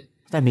think of it.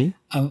 Is that me?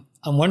 I'm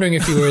wondering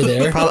if you were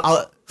there.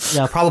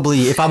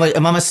 Probably. If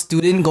I'm a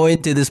student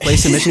going to this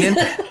place in Michigan,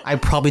 I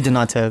probably did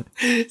not tip.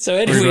 So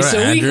anyway,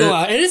 we go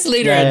out, and it's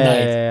later at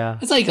night. Yeah.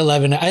 It's like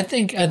 11. I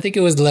think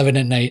it was 11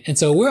 at night, and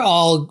so we're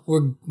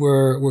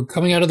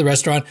coming out of the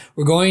restaurant.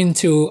 We're going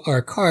to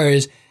our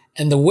cars.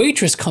 And the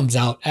waitress comes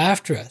out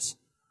after us.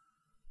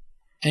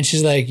 And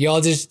she's like,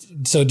 y'all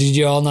just, so did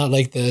you all not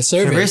like the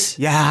service?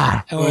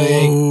 Yeah. And we're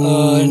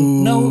like,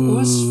 no, it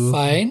was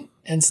fine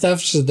and stuff.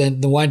 So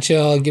then why don't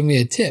y'all give me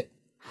a tip?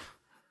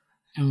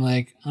 I'm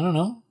like, I don't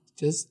know,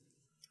 just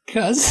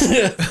cause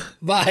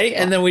bye.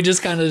 And then we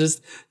just kind of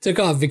just took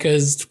off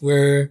because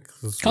we're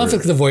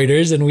conflict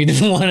avoiders and we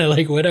didn't want to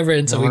like whatever.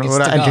 And so we just We're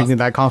took not entering off. into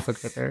that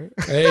conflict with her.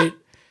 Right?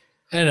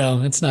 I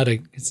know it's not a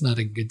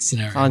good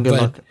scenario. Not a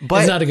good look.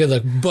 But it's not a good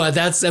look. But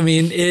that's, I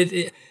mean,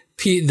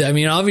 I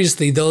mean,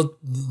 obviously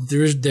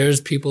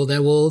there's people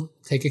that will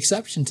take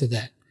exception to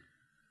that.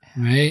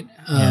 Right.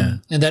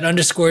 And that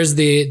underscores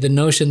the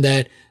notion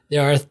that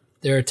there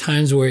are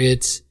times where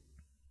it's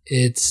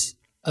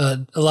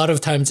a lot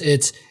of times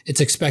it's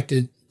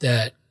expected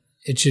that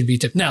it should be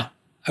tipped. Now,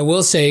 I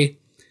will say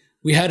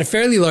we had a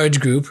fairly large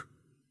group,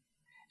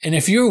 and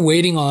if you're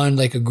waiting on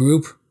like a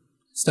group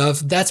stuff,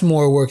 that's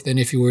more work than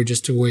if you were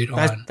just to wait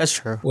on That's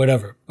true.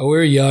 whatever. But we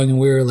were young and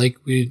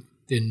we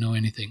didn't know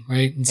anything,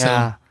 right? And so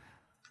Yeah.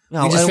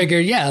 No, we just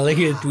figured,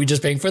 we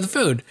just paying for the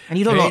food. and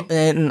you don't right? know,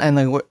 and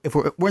like if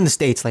we're in the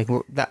States, like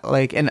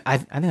and I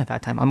think at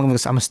that time I'm a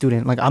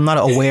student, like I'm not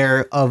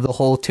aware of the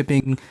whole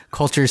tipping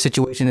culture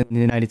situation in the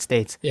United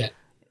States. Yeah.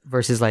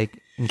 Versus like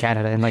in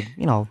Canada, and like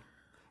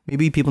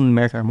maybe people in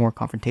America are more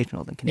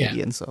confrontational than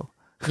Canadians. So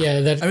Yeah,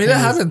 that I mean, that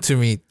happened to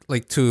me,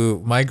 like to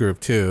my group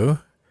too,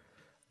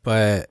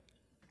 but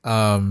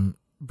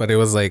it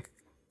was like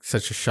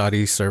such a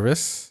shoddy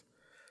service.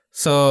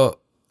 So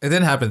it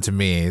didn't happen to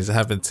me. It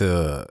happened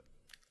to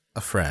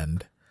a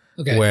friend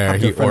okay. where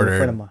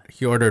Friend of mine.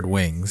 he ordered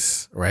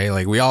wings, right?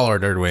 Like we all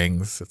ordered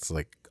wings. It's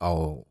like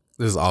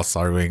this is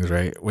all-star wings,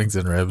 right? Wings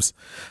and ribs.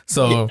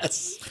 So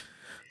Yes.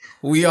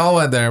 we all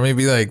went there.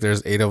 Maybe like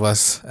there's 8 of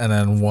us, and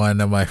then one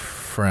of my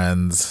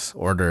friends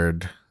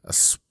ordered a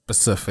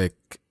specific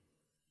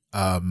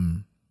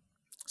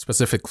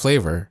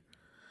flavor,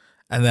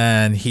 and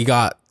then he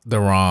got the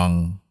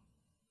wrong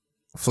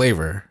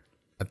flavor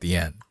at the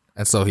end,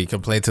 and so he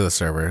complained to the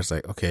server. It's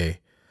like, okay,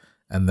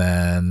 and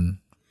then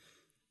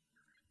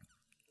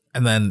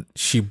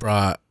she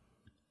brought.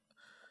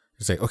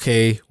 It's like,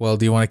 okay, well,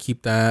 do you want to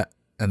keep that?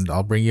 And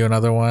I'll bring you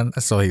another one.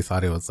 So he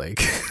thought it was like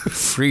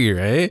free,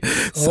 right?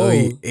 So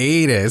he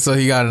ate it. So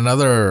he got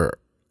another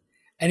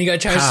And he got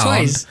charged pound.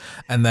 twice.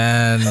 And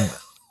then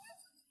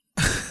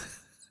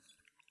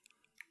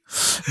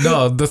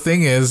no, the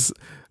thing is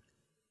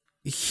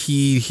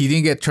he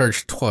didn't get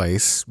charged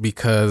twice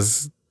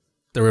because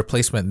the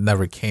replacement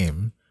never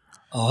came.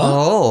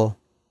 oh,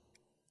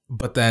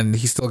 But then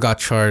he still got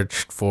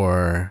charged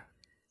for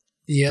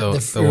Yeah,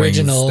 the the wings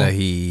original, that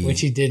he which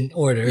he didn't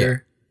order. Yeah.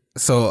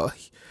 So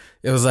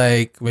it was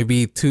like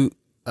maybe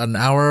an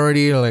hour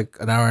already, or like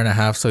an hour and a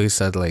half. So he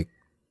said like,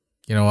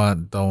 you know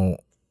what, don't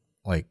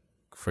like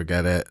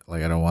forget it.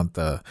 Like I don't want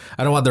the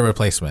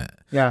replacement.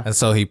 yeah. And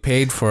so he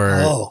paid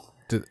for Oh,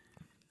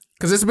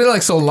 because it's been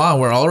like so long.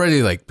 We're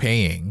already like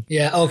paying.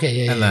 yeah. Okay.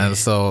 Yeah. And yeah, then yeah.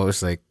 so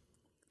it's like,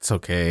 it's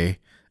okay.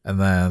 And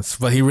then,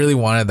 but he really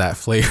wanted that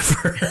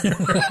flavor.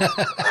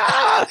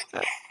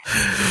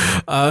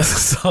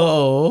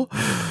 So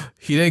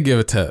he didn't give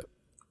a tip.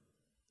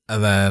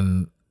 And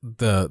then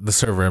the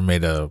server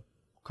made a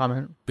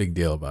Comment. big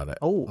deal about it.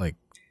 Oh. Like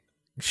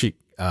the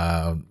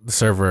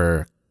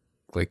server,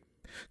 like,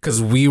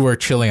 cause we were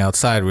chilling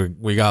outside.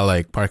 We got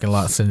like parking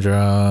lot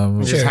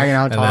syndrome. Just hanging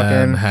out, And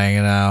then talking.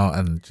 hanging out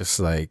and just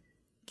like,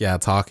 yeah,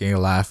 talking,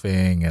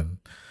 laughing.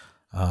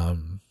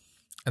 And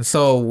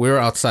so we were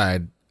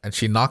outside and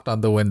she knocked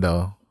on the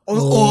window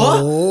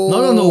Oh,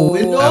 not on the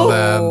window. and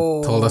then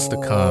told us to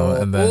come.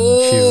 And then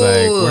she's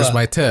like, where's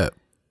my tip?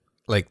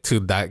 Like to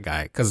that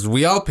guy. Cause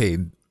we all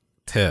paid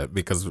tip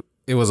because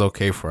it was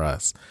okay for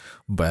us.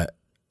 But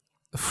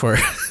for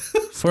it,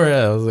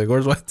 I was like,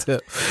 where's my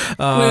tip?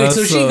 Wait,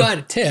 so she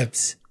got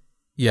tips,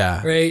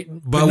 yeah. right?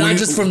 But But not we-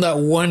 just from that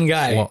one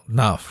guy. Well,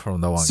 not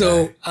from the one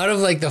So guy. out of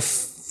like the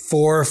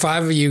 4 or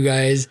 5 of you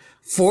guys,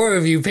 4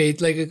 of you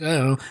paid like I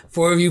don't know,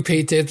 4 of you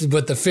paid tips,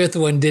 but the 5th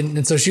one didn't,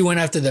 and so she went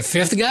after the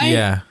 5th guy.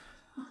 Yeah.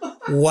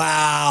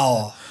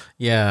 Wow.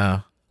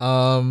 Yeah.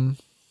 What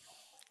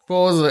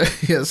was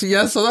it?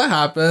 Yeah, so that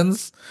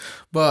happens.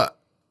 But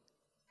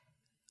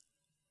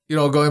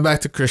going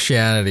back to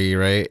Christianity,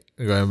 right?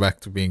 Going back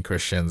to being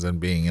Christians and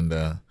being in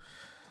the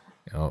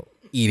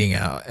eating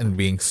out and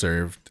being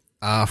served.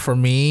 For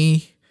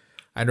me,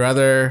 I'd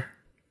rather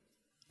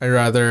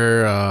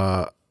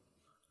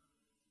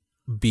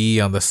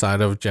be on the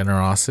side of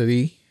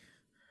generosity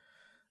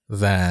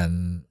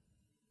than,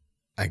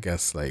 I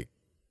guess, like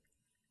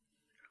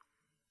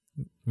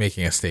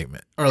making a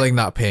statement or like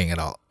not paying at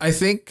all. I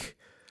think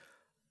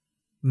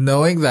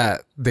knowing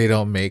that they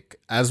don't make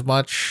as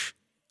much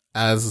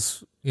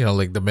as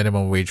like the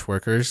minimum wage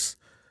workers,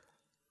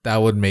 that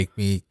would make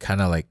me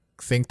kind of like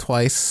think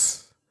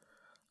twice.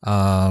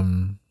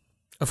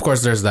 Of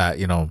course there's that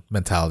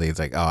mentality. It's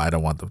like, oh, I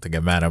don't want them to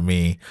get mad at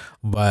me.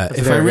 But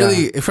if I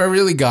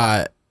really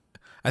got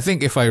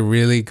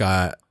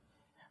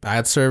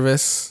bad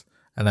service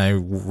and I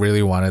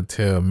really wanted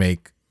to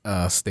make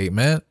a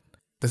statement,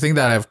 the thing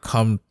that I've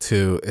come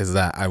to is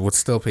that I would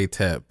still pay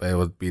tip, but it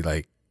would be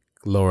like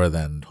lower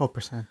than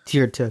 12%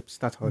 tiered tips.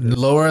 That's how it is.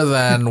 lower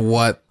than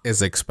what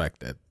is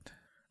expected,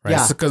 right?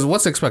 Yeah. Because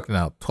what's expected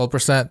now?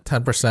 12%,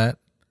 10%,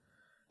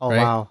 Oh right?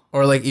 wow.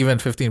 Or like even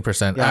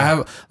 15%.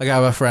 Yeah. I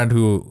have a friend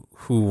who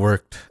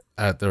worked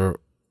at the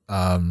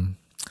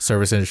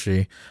service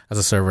industry as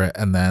a server,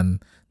 and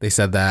then they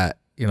said that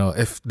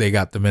if they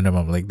got the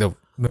minimum, like the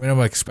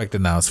minimum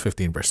expected now is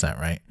 15%,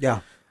 right?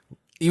 Yeah.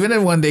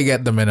 Even when they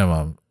get the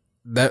minimum,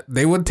 that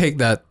they would take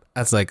that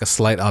as like a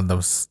slight on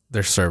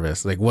their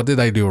service. Like, what did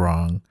I do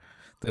wrong?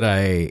 Did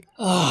I?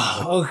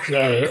 Oh,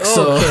 okay.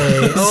 So-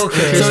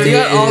 Okay. So we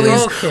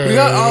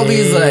got all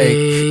these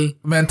like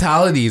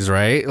mentalities,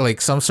 right?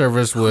 Like some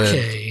servers would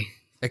Okay.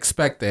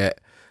 expect it,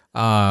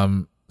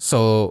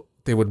 so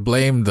they would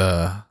blame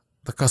the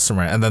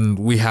customer, and then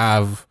we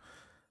have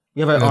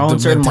You have the our own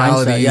certain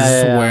mindset. mentalities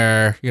Yeah.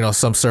 where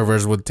some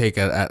servers would take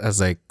it as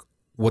like,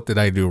 what did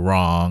I do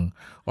wrong,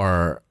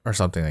 or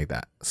something like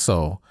that.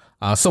 So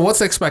what's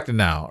expected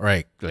now,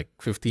 right? Like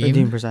 15?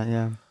 15%.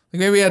 Yeah. Like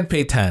maybe I'd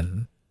pay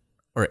 10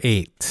 or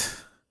 8%.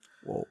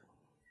 Whoa.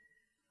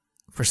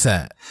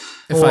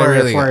 If I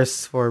really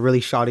For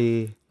really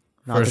shoddy,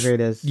 not the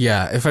greatest.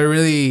 yeah, if I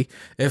really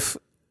if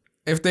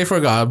they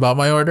forgot about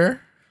my order,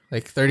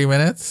 like 30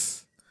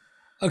 minutes.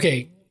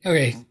 Okay.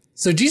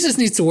 So Jesus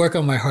needs to work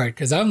on my heart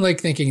because I'm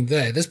like thinking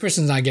that this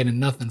person's not getting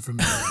nothing from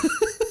me.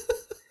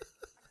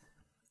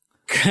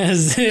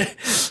 Because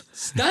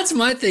that's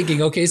my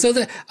thinking. Okay, so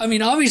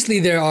obviously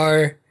there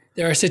are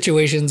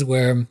situations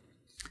where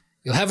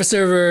you'll have a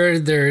server,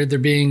 they're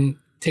being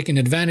taken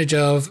advantage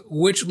of.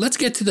 Which let's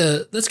get to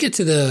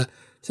the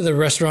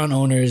restaurant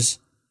owners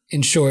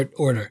in short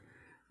order.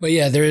 But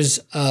yeah, there's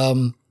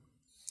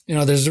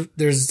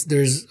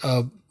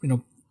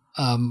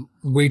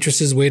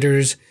waitresses,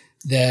 waiters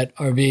that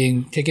are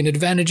being taken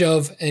advantage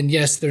of, and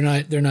yes, they're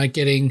not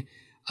getting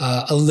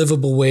a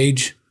livable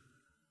wage,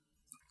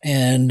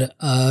 and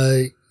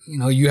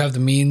you have the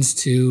means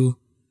to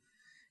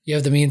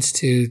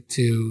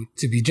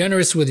be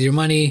generous with your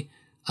money,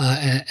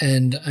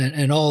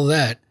 and all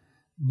that.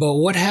 But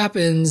what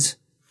happens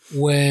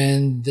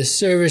when the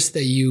service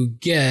that you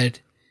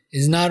get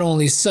is not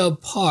only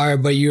subpar,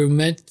 but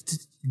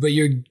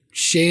you're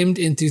shamed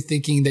into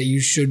thinking that you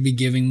should be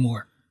giving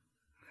more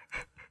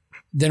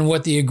than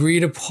what the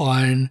agreed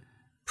upon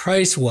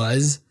price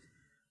was,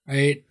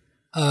 right?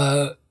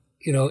 In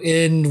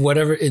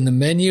the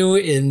menu,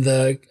 in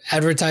the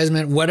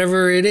advertisement,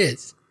 whatever it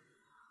is,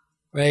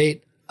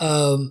 right?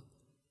 Can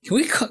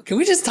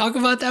we just talk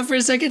about that for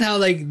a second? How,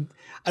 like,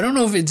 I don't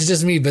know if it's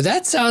just me, but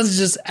that sounds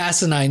just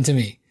asinine to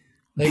me.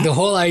 Like the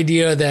whole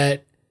idea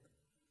that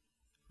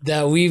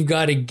we've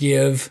got to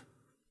give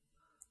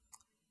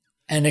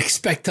and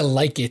expect to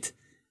like it,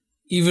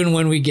 even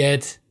when we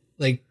get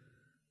like,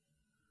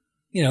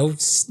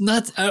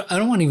 not, I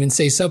don't want to even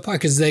say subpar,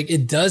 because like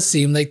it does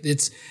seem like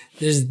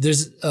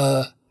there's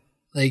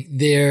like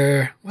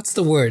they're, what's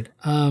the word?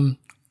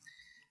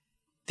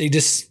 They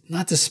just,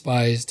 not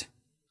despised.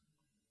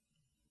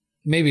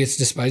 Maybe it's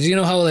despised. You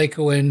know how like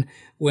when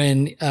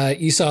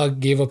Esau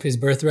gave up his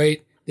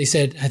birthright, they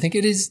said, I think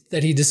it is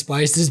that he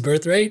despised his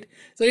birthright.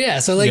 So yeah,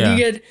 so like you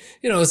get,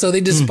 so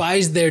they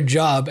despised their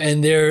job,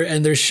 and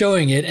they're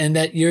showing it, and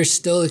that you're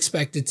still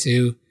expected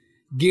to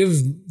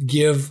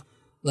give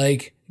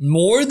like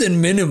more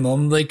than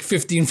minimum, like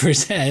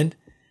 15%,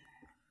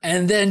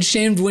 and then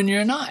shamed when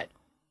you're not.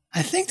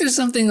 I think there's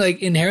something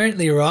like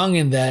inherently wrong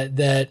in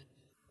that,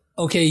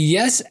 okay,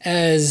 yes,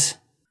 as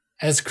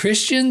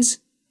Christians,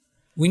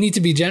 we need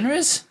to be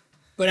generous,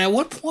 but at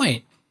what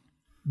point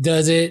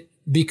does it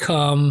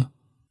become,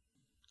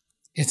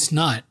 it's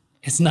not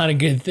a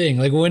good thing?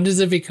 Like, when does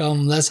it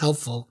become less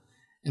helpful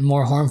and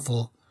more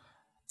harmful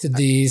to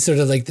the sort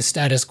of like the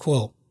status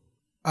quo?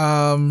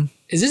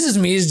 Is this just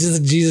me? Is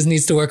just Jesus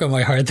needs to work on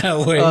my heart that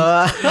way?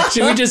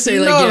 Should we just say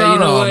like,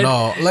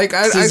 no. Like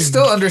I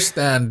still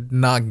understand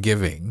not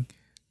giving.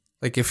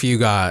 Like if you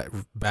got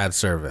bad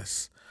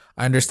service,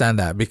 I understand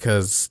that,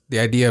 because the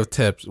idea of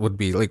tips would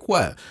be like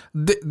what?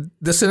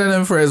 The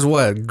synonym for it is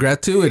what?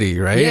 Gratuity,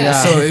 right?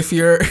 Yeah. So if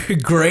you're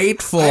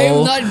grateful, I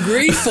am not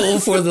grateful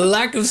for the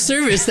lack of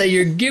service that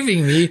you're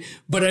giving me,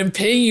 but I'm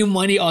paying you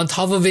money on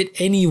top of it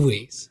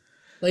anyways.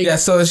 Like, yeah,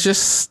 so it's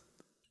just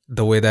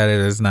the way that it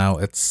is now.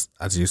 It's,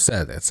 as you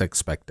said, it's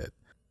expected.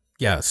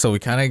 Yeah, so we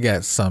kind of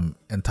get some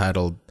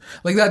entitled,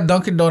 like that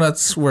Dunkin'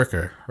 Donuts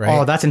worker, right?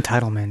 Oh, that's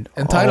entitlement.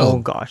 Entitled. Oh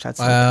gosh, that's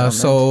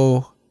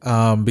entitlement.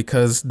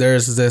 Because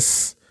there's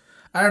this,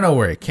 I don't know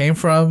where it came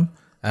from,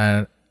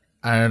 and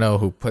I don't know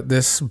who put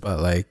this, but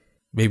like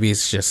maybe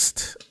it's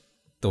just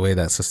the way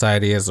that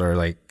society is, or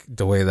like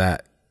the way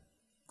that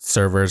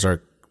servers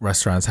or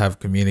restaurants have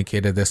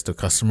communicated this to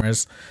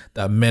customers.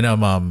 That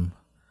minimum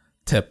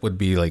tip would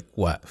be like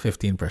what,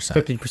 15%?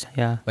 15%,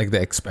 yeah. Like the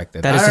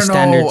expected. That is I the don't know.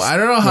 standards. I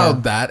don't know how Yeah.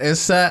 that is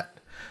set.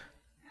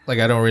 Like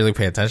I don't really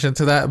pay attention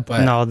to that,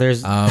 but No,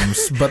 there's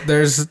but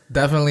there's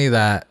definitely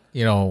that,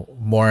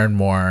 more and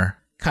more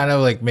kind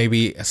of like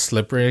maybe a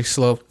slippery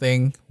slope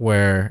thing,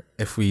 where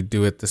if we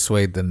do it this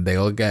way, then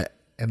they'll get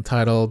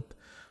entitled,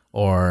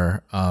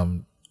 or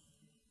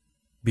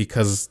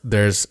because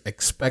there's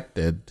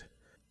expected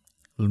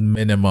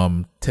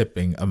minimum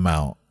tipping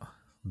amount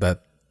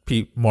that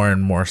more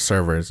and more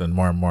servers and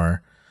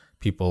more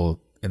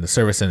people in the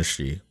service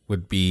industry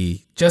would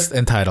be just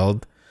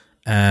entitled.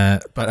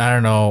 But I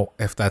don't know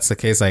if that's the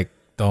case. Like,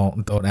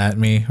 don't at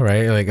me,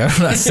 right? Like,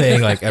 I'm not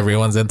saying like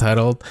everyone's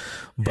entitled,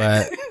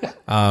 but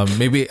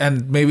maybe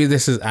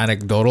this is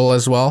anecdotal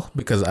as well,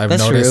 because I've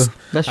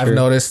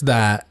noticed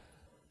that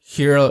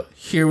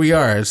here we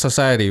are in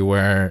society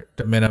where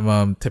the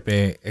minimum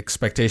tipping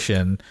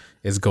expectation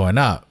is going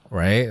up,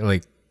 right?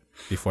 Like,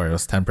 before it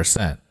was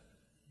 10%,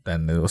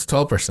 then it was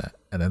 12%,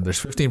 and then there's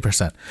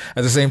 15%.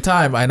 At the same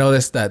time, I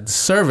noticed that the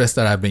service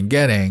that I've been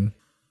getting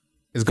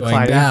is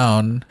going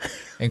down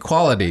in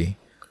quality.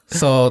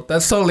 So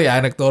that's totally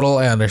anecdotal,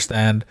 I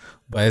understand,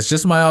 but it's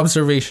just my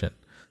observation.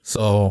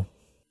 So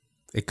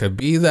it could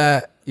be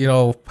that,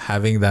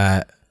 having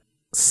that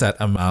set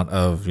amount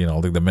of,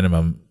 like the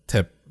minimum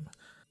tip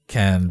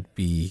can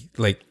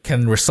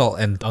result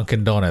in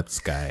Dunkin' Donuts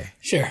guy.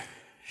 Sure.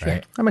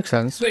 Right? That makes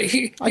sense. But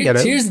I get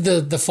it. Here's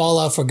the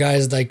fallout for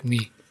guys like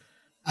me.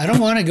 I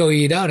don't want to go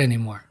eat out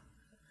anymore.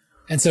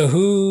 And so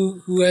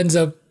who ends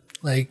up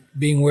like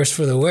being worse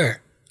for the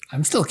wear?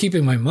 I'm still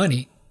keeping my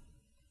money.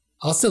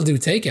 I'll still do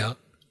takeout.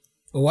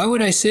 But why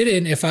would I sit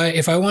in if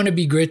I want to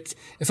be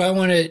if I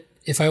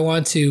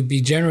want to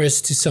be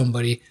generous to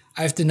somebody,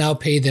 I have to now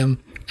pay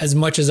them as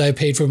much as I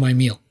paid for my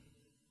meal.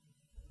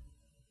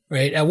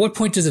 Right? At what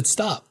point does it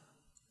stop?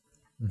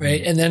 Mm-hmm.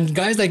 Right? And then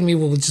guys like me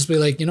will just be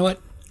like, you know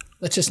what?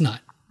 Let's just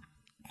not.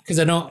 Because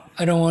I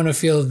don't want to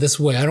feel this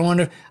way. I don't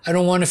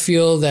want to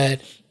feel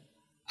that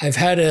I've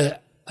had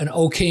an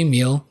okay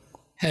meal,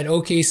 had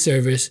okay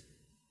service,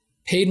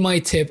 paid my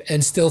tip,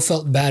 and still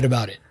felt bad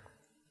about it.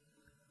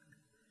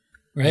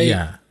 Right?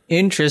 Yeah.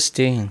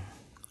 Interesting.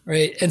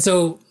 Right. And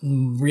so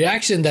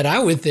reaction that I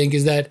would think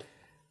is that,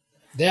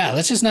 yeah,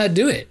 let's just not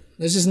do it.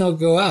 Let's just not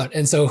go out.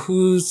 And so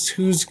who's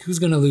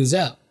going to lose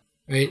out,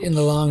 right? In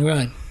the long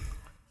run.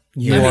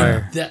 You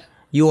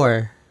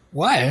are.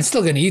 Why? I'm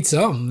still going to eat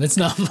some. It's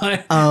not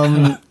my.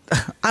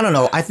 I don't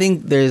know. I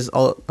think there's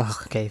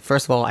okay.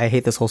 First of all, I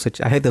hate this whole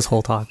I hate this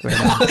whole talk right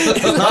now.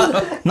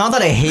 not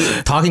that I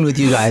hate talking with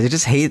you guys. I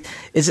just hate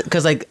it's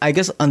because like I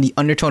guess on the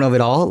undertone of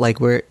it all, like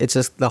where it's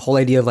just the whole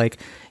idea of like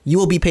you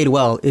will be paid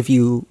well if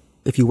you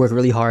work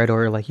really hard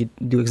or like you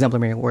do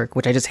exemplary work,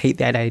 which I just hate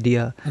that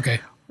idea.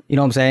 Okay. You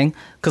know what I'm saying?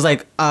 Because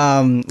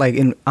I'm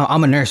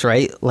a nurse,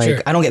 right? Like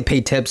Sure. I don't get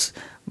paid tips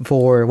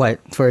for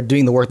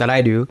doing the work that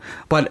I do,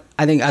 but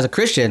I think as a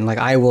Christian, like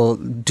I will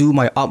do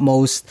my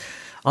utmost.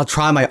 I'll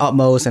try my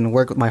utmost and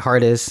work my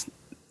hardest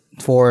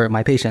for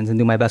my patients and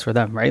do my best for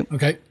them, right?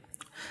 Okay.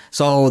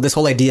 So this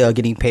whole idea of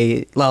getting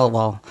paid,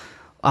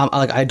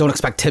 I don't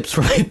expect tips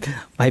for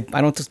I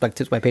don't expect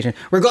tips for my patient,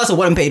 regardless of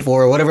what I'm paid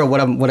for or whatever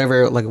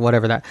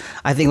that.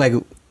 I think like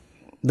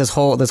this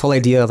whole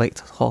idea of like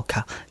this whole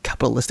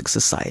capitalistic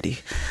society,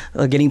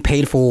 getting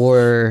paid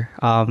for,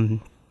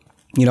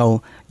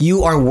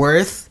 you are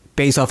worth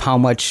based off how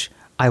much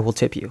I will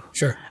tip you.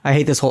 Sure. I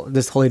hate this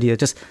whole idea.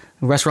 Just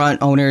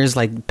restaurant owners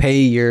like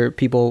pay your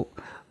people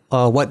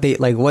what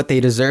they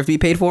deserve to be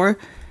paid for,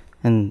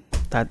 and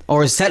that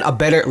or set a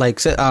better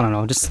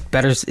just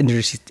better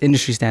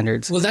industry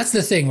standards. Well, that's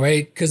the thing,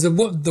 right? Because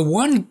the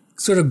one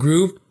sort of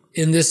group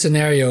in this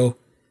scenario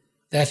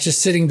that's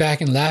just sitting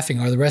back and laughing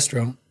are the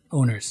restaurant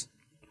owners,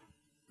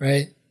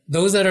 right?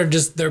 Those that are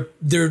just they're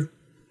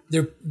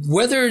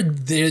whether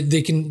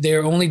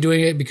they're only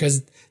doing it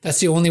because that's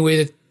the only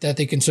way that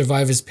they can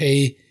survive is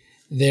pay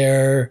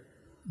their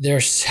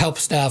help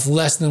staff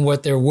less than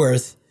what they're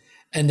worth,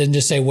 and then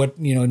just say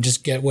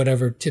just get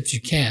whatever tips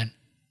you can.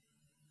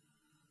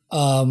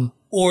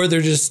 Or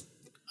they're just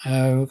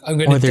I'm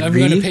going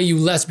to pay you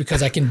less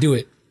because I can do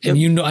it,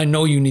 and I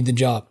know you need the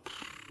job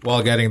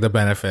while getting the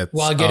benefits.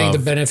 Of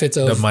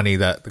the money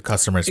that the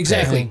customers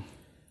pay.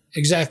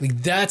 Exactly.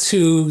 That's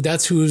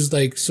who's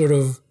like sort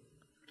of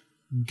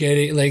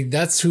getting like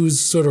that's who's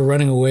sort of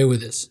running away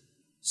with this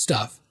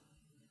stuff.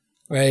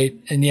 Right.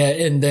 And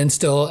then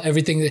still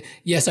everything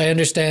yes, I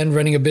understand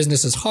running a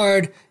business is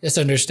hard. Yes,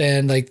 I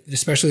understand like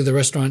especially the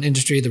restaurant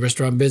industry, the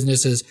restaurant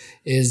business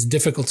is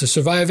difficult to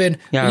survive in.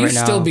 Yeah,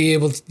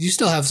 but you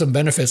still have some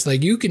benefits.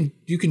 Like you can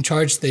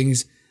charge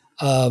things,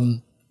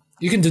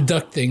 you can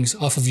deduct things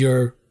off of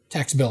your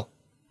tax bill,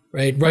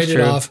 right? Write it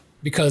off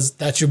because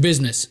that's your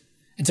business.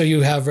 And so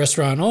you have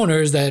restaurant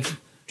owners that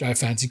drive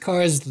fancy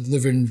cars,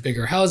 live in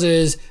bigger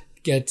houses,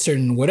 get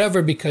certain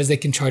whatever because they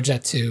can charge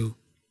that too.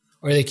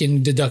 Or they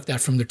can deduct that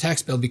from their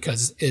tax bill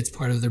because it's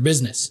part of their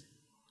business,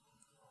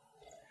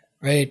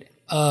 right?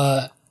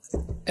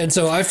 And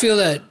so I feel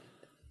that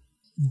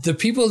the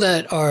people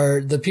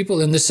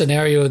in this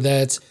scenario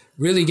that's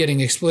really getting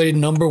exploited,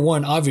 number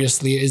one,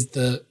 obviously, is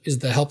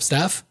the help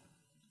staff,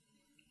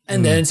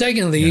 and then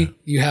secondly,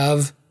 you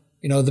have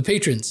the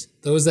patrons,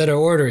 those that are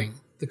ordering,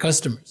 the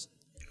customers,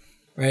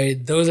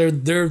 right? Those are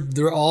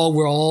we're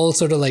all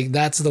sort of like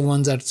that's the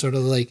ones that sort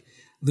of like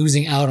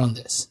losing out on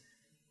this.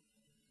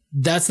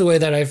 That's the way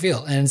that I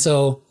feel. And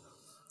so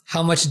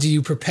how much do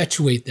you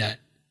perpetuate that?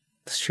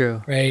 That's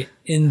true. right?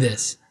 In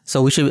this.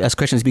 So we should, as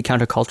Christians, be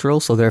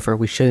countercultural. So therefore,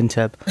 we shouldn't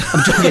tip.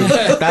 I'm joking.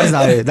 That's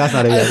not it. That's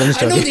not it. I'm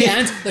just I know joking. the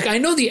answer. Like I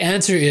know the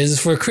answer is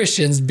for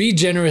Christians: be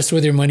generous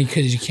with your money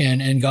because you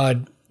can, and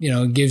God,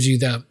 gives you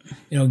that.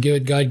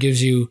 God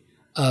gives you,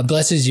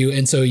 blesses you,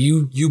 and so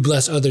you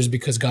bless others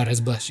because God has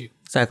blessed you.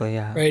 Exactly.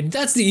 Yeah. Right.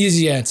 That's the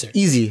easy answer.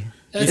 Easy.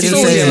 That's You the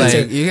can easy say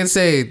answer. like you can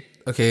say,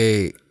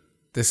 okay,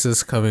 this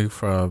is coming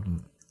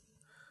from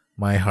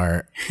my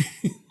heart,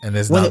 and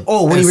it's not.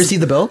 When you it's-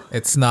 receive the bill,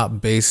 it's not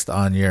based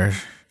on your.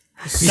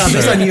 it's not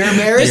based on your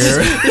marriage.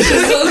 This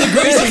is on the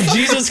grace of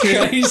Jesus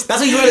Christ.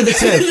 That's what you write in the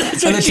tip.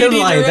 That's On what the you tip need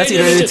to line. write That's what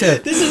in you write in the the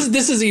tip.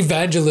 This is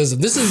evangelism.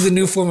 This is the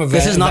new form of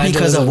This is not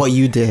because of evangelism. what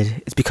you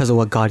did. It's because of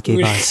what God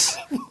gave us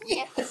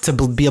to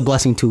be a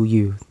blessing to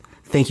you.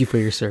 Thank you for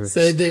your service.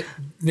 So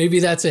maybe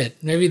that's it.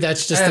 Maybe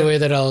that's just the way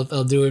that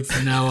I'll do it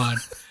from now on.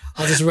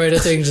 I'll just write a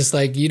thing just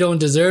like, you don't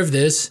deserve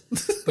this,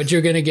 but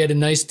you're going to get a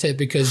nice tip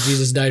because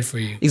Jesus died for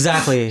you.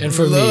 Exactly. And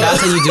for me. That's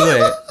how you do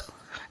it.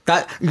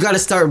 That you got to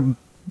start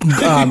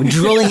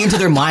drilling into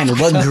their mind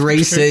what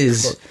grace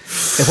is.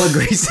 And what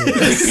grace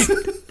is.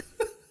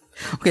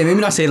 Okay,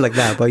 maybe not say it like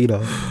that, but I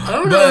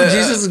don't know if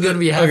Jesus is going to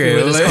be happy okay,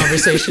 with this like-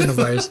 conversation of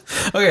ours.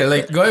 Okay,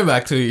 like going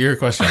back to your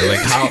question, like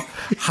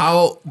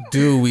how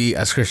do we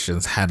as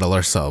Christians handle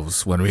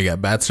ourselves when we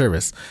get bad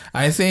service?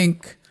 I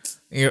think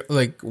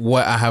like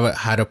what I haven't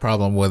had a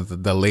problem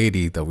with the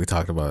lady that we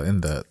talked about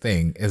in the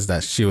thing is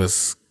that she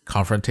was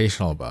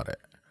confrontational about it,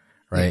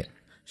 right?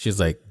 She's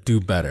like, do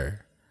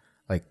better.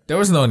 Like there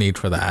was no need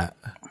for that.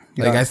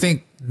 Like I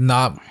think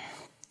not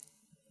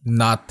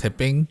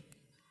tipping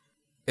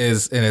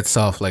is in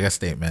itself like a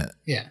statement.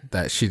 Yeah.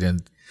 That she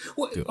didn't.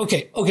 Well,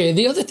 okay.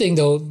 The other thing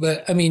though,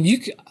 but I mean,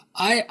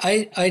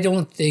 I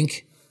don't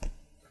think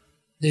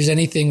there's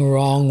anything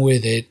wrong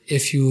with it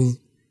if you,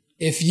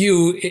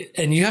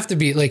 and you have to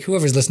be like,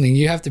 whoever's listening,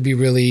 you have to be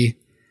really,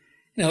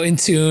 in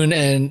tune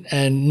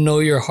and know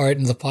your heart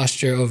and the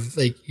posture of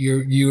like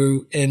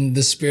you and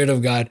the Spirit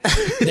of God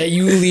that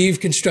you leave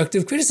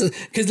constructive criticism.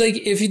 Cause like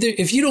if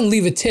you don't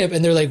leave a tip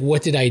and they're like,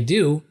 what did I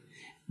do?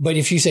 But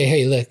if you say,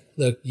 hey,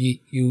 look,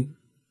 you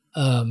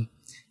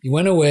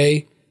went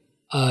away,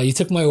 you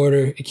took my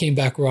order, it came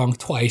back wrong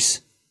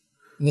twice.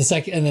 And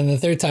then the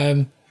third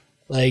time,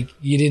 like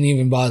you didn't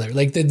even bother.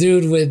 Like the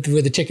dude with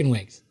the chicken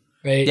wings,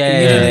 right? Yeah,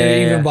 you didn't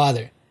yeah. even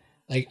bother.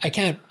 Like I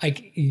can't.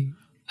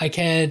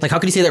 Like, how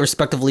can you say that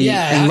respectfully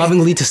Yeah, and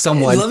lovingly to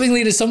someone?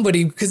 Lovingly to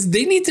somebody, because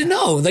they need to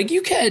know. Like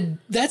you can't.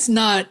 That's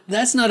not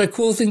a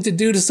cool thing to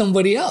do to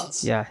somebody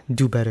else. Yeah,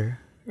 do better.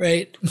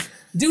 Right.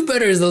 Do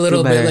better is a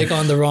little Do bit better. like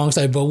on the wrong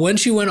side. But when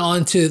she went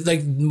on to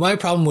like, my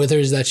problem with her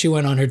is that she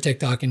went on her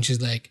TikTok and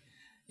she's like,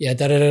 yeah,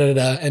 da da da da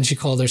da, and she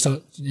called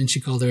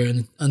her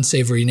an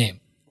unsavory name.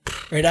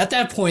 Right at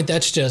that point,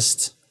 that's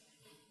just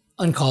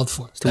uncalled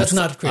for. That's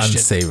not Christian.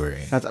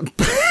 Unsavory. That's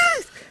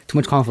too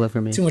much conflict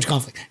for me. Too much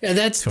conflict. Yeah,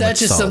 that's much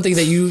just salt. something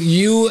that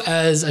you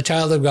as a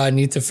child of God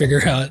need to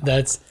figure out.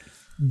 That's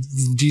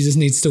Jesus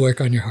needs to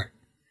work on your heart,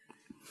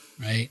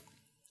 right?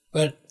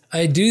 But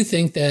I do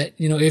think that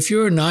if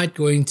you're not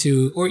going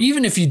to, or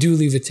even if you do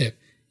leave a tip,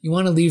 you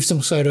want to leave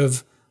some sort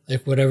of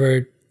like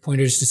whatever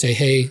pointers to say,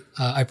 hey,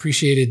 I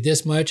appreciated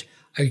this much.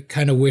 I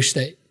kind of wish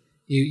that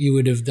you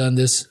would have done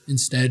this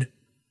instead,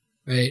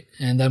 right?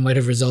 And that might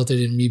have resulted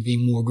in me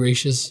being more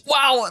gracious.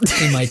 Wow.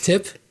 In my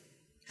tip,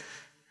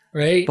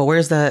 right? But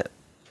where's that?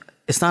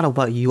 It's not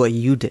about you, what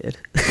you did.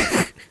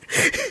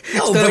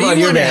 No, not but about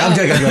you your want to man. I'm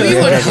joking, I'm help, joking, you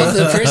I'm want to joking.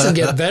 help the person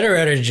get better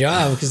at her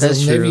job because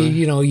That's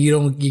maybe true.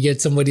 you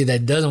get somebody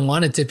that doesn't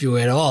want to tip you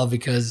at all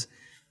because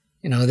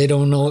they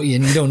don't know and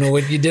you don't know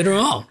what you did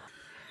wrong.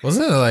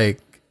 Wasn't it like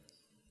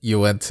you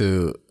went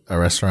to a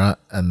restaurant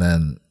and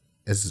then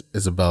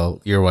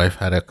Isabel, your wife,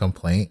 had a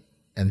complaint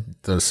and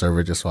the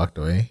server just walked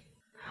away?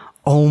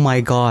 Oh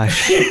my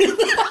gosh.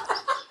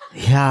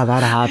 Yeah,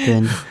 that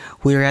happened.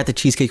 We were at the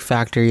Cheesecake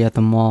Factory at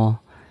the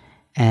mall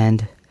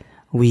and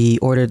we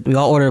all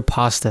ordered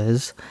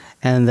pastas,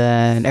 and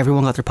then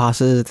everyone got their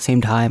pastas at the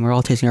same time. We're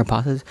all tasting our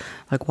pastas.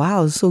 Like,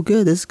 wow, this is so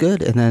good. This is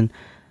good. And then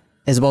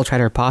Isabel tried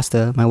her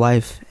pasta, my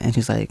wife, and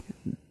she's like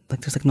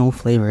there's like no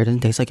flavor. It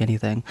didn't taste like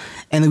anything.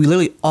 And then we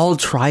literally all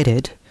tried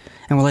it,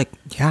 and we're like,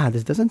 yeah,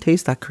 this doesn't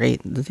taste that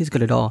great. It doesn't taste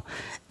good at all.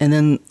 And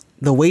then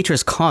the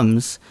waitress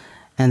comes,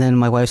 and then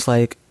my wife's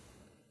like,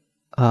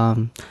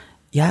 the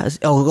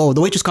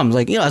waitress comes,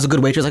 like, as a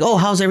good waitress, like, oh,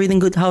 how's everything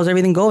good? How's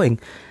everything going?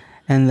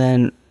 And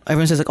then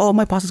everyone says like, oh,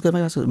 my pasta's good.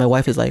 My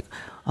wife is like,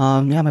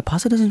 yeah, my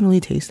pasta doesn't really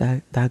taste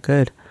that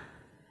good.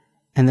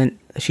 And then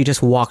she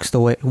just walks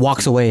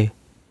away.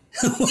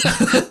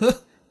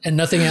 And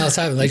nothing else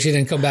happened. Like she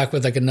didn't come back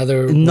with like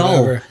another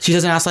No, whatever. she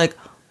doesn't ask like,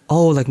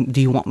 oh, like,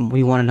 do you want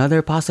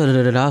another pasta?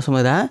 Something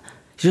like that.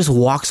 She just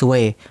walks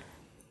away.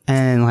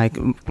 And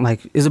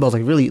like Isabel's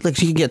like really, like,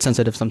 she can get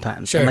sensitive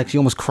sometimes. Sure. And like she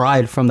almost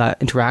cried from that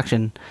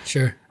interaction.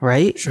 Sure.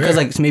 Right? Sure. Because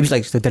like maybe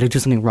she's like, did I do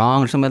something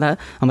wrong or something like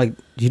that? I'm like,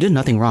 you did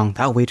nothing wrong.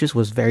 That waitress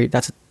was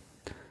That's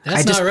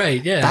not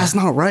right. Yeah. That's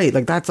not right.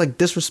 Like, that's like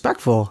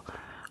disrespectful.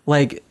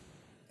 Like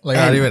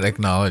Not even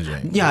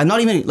acknowledging. yeah, not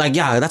even like,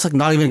 yeah, that's like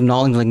not even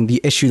acknowledging like the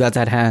issue that's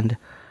at hand.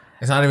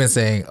 It's not even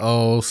saying,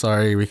 "Oh,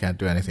 sorry, we can't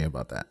do anything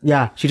about that."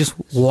 Yeah, she just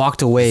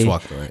walked away. Just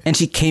walked away. And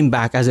she came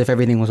back as if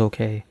everything was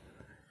okay.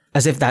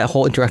 As if that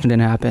whole interaction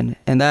didn't happen.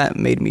 And that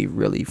made me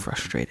really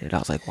frustrated. I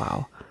was like,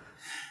 wow.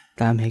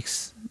 That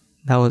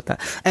was that.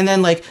 And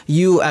then like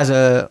you as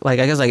a, like,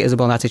 I guess like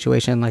Isabel in that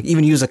situation, like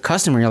even you as a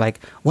customer, you're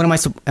like, what am I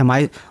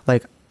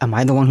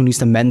the one who needs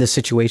to mend this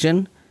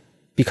situation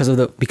because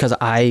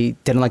I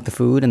didn't like the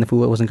food and the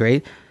food wasn't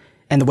great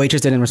and the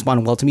waitress didn't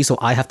respond well to me, so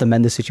I have to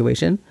mend this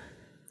situation?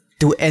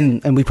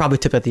 And we probably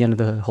tip at the end of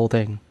the whole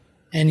thing.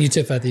 And you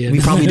tip at the end.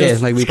 We probably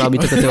did. Like we probably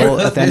tip at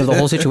the end of the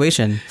whole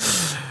situation.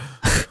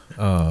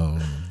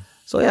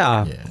 So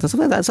yeah. So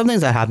some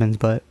things that happens,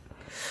 but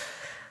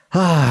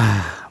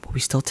we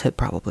still tip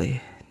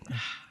probably.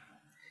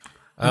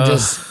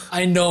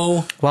 I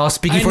know. While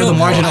speaking for the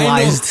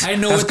marginalized, I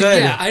know that's what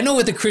good. I know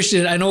what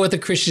the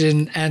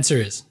Christian answer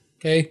is.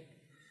 Okay,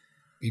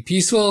 be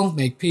peaceful,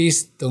 make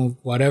peace, don't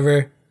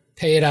whatever,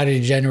 pay it out of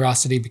your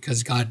generosity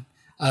because God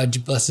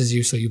blesses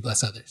you, so you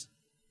bless others.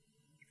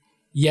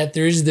 Yet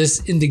there's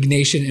this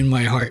indignation in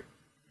my heart,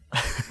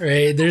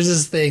 right? There's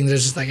this thing.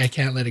 There's just like I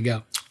can't let it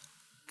go.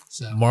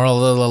 So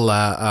moral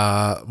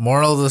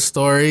of the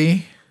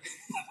story: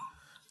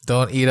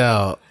 don't eat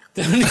out.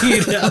 Don't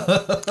eat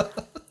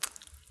out.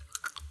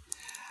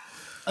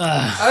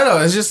 I don't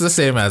know. It's just the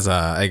same as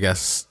I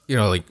guess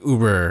like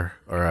Uber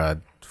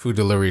or food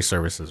delivery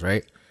services,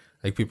 right?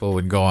 Like people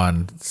would go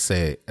on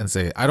say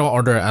I don't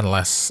order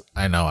unless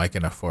I know I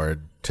can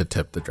afford to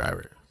tip the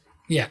driver.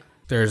 Yeah.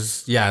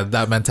 There's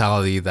that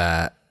mentality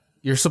that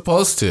you're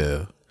supposed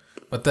to,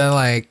 but then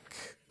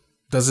like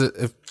does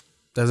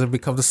it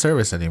become the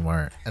service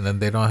anymore? And then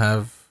they don't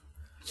have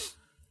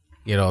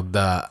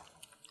the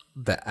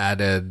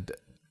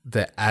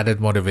added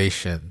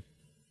motivation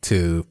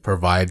to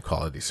provide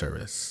quality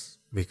service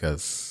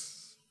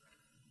because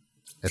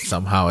it's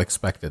somehow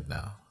expected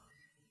now.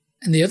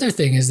 And the other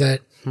thing is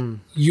that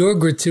your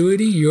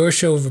gratuity, your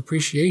show of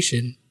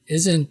appreciation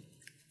isn't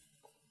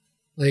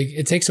like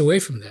it takes away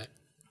from that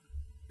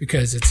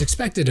because it's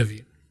expected of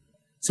you.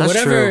 So That's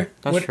whatever, true.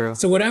 That's true.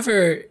 So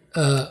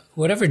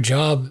whatever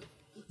job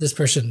this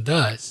person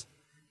does,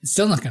 it's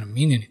still not going to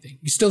mean anything.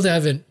 You still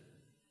haven't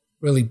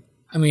really.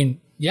 I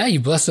mean, yeah, you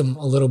bless them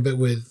a little bit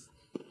with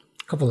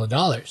a couple of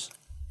dollars.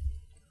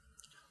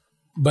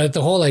 But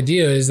the whole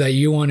idea is that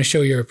you want to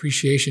show your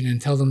appreciation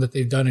and tell them that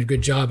they've done a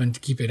good job and to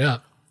keep it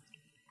up.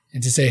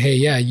 And to say, hey,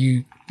 yeah,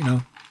 you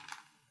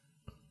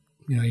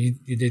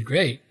did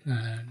great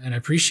and I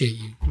appreciate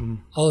you.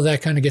 All of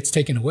that kind of gets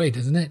taken away,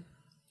 doesn't it?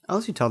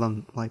 Unless you tell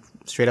them like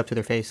straight up to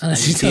their face.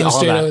 Unless and you tell them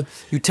straight up.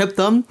 You tip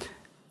them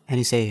and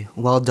you say,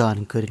 well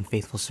done, good and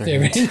faithful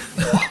servant.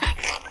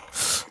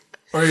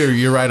 Or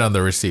you're right on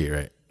the receipt,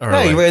 right? Or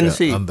Yeah, you're right on the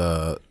receipt. On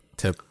the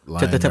tip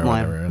line. Tip the tip or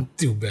line. whatever.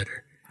 Do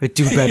better.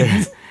 Do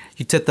better.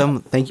 You tip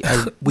them. Thank you.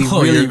 We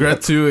Oh, really your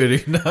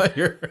gratuity, not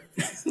your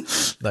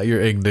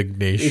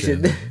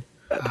indignation.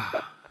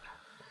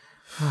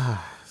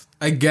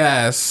 I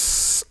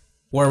guess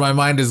where my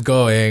mind is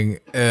going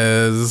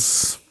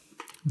is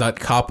that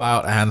cop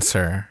out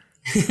answer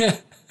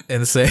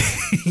and saying,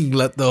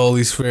 "Let the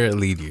Holy Spirit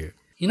lead you."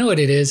 You know what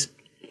it is?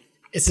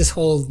 It's this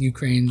whole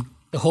Ukraine,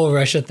 the whole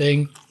Russia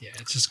thing. Yeah,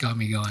 it's just got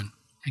me going.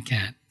 I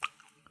can't.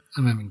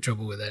 I'm having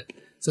trouble with it.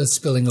 So it's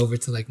spilling over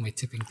to like my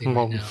tipping thing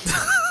right now.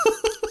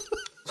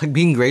 like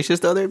being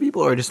gracious to other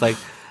people, or just like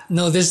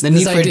No, the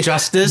need for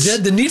justice.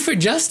 The need for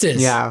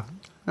justice. Yeah.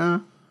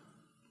 The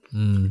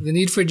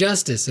need for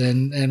justice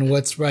and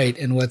what's right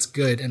and what's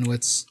good and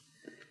what's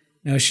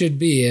should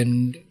be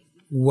and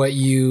what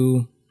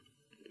you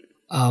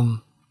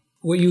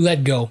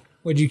let go,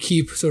 what you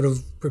keep sort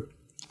of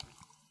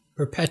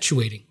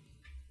perpetuating,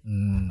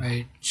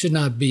 right? Should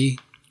not be,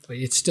 but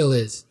it still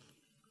is,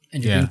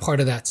 and you're being part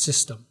of that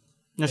system.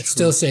 It's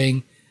still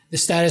saying the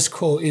status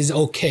quo is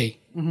okay,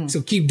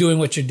 so keep doing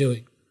what you're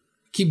doing,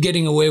 keep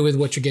getting away with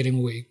what you're getting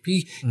away,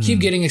 keep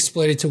getting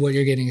exploited to what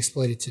you're getting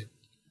exploited to.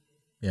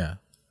 Yeah.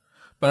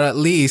 But at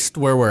least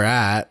where we're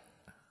at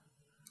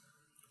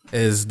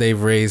is they've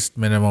raised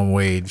minimum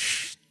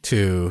wage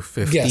to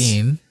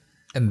 15,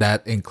 and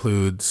that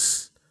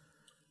includes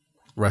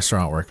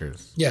restaurant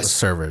workers,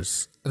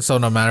 servers. And so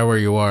no matter where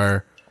you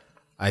are,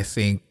 I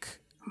think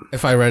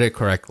if I read it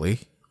correctly,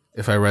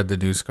 if I read the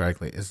news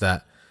correctly, is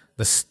that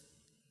the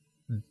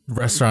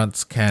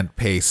restaurants can't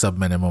pay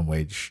sub-minimum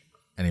wage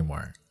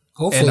anymore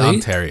Hopefully, in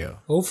Ontario.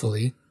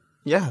 Hopefully,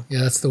 Yeah.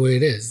 that's the way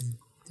it is.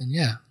 Then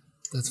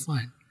that's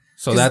fine.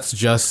 So that's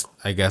just,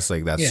 I guess,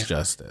 like that's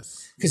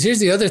justice. Because here's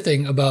the other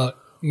thing about,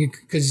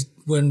 because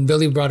when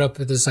Billy brought up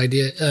this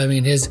idea, I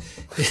mean, his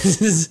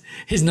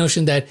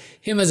notion that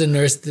him as a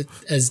nurse,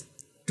 as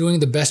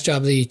doing the best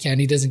job that he can,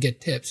 he doesn't get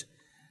tips,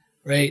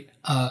 right?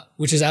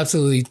 Which is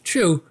absolutely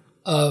true.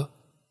 And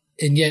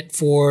yet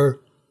for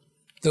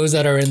those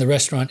that are in the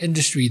restaurant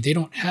industry, they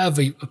don't have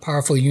a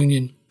powerful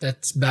union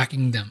that's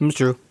backing them. It's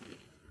true.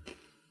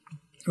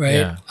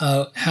 Right?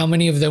 Yeah. How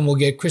many of them will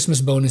get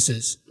Christmas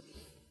bonuses?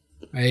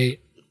 Right?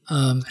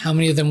 How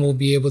many of them will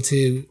be able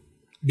to,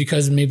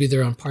 because maybe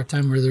they're on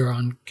part-time or they're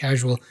on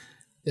casual,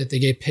 that they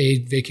get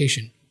paid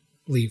vacation?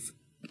 leave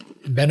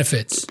and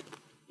benefits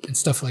and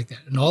stuff like that.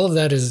 And all of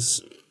that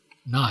is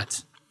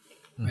not,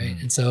 right?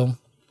 And so,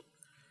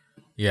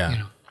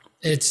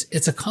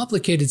 it's a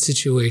complicated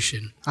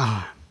situation.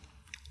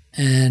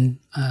 And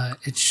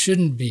it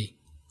shouldn't be.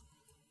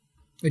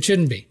 It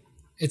shouldn't be.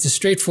 It's a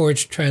straightforward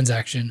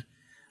transaction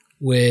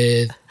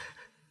with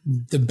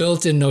the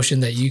built-in notion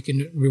that you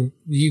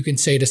can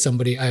say to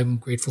somebody, "I'm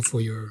grateful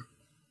for your,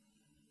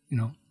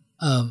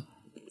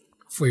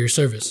 for your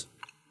service,"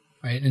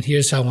 right? And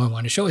here's how I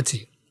want to show it to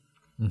you.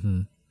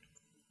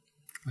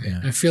 Right?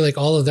 Yeah. I feel like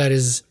all of that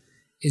is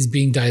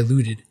being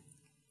diluted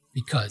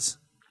because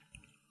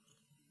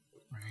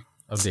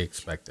of the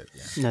expected,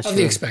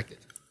 the expected,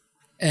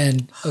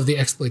 and of the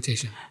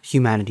exploitation.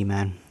 Humanity,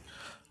 man.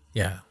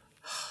 Yeah.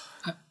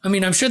 I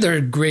mean, I'm sure there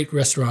are great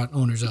restaurant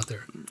owners out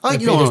there. Oh,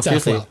 you know,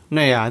 seriously. Well.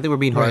 No, yeah, I think we're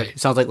being hard. Right. It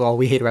sounds like, well,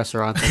 we hate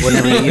restaurants. We'll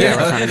never eat at a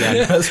restaurant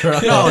again. That's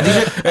right. No,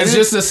 it's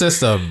just the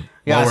system.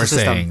 Yeah, what we're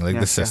saying, like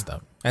the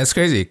system. And it's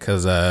crazy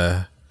because,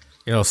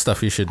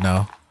 stuff you should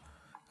know.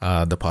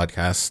 The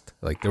podcast,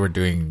 like they were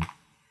doing,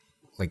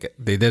 like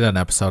they did an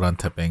episode on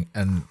tipping,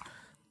 and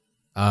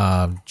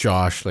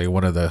Josh, like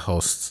one of the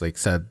hosts, like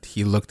said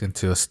he looked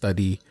into a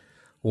study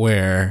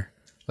where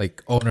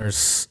like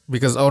owners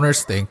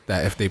think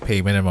that if they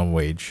pay minimum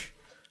wage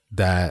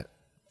that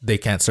they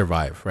can't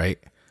survive, right?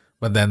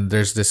 But then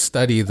there's this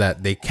study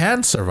that they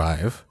can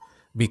survive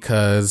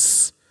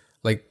because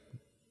like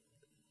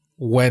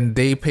when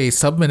they pay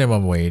sub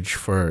minimum wage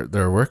for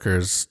their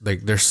workers,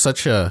 like there's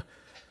such a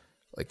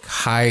like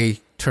high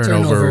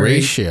turnover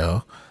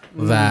ratio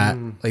that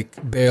like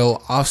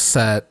they'll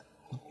offset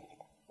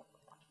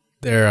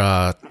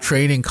their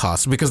training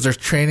costs because they're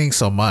training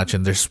so much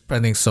and they're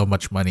spending so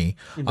much money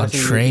on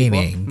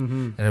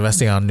training and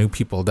investing on new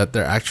people that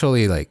they're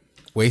actually like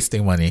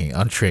wasting money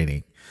on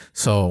training.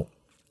 So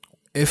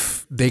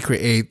if they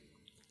create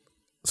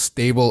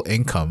stable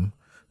income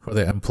for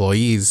their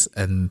employees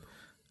and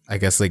I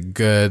guess like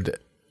good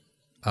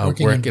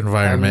work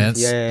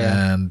environments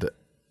and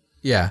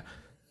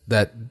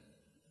that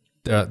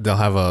they'll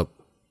have a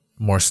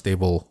more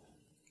stable,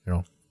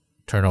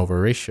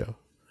 turnover ratio.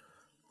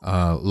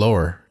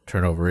 Lower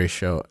turnover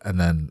ratio, and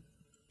then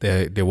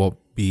they won't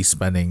be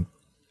spending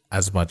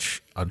as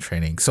much on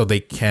training, so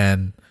they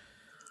can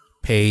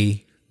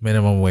pay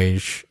minimum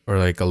wage or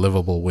like a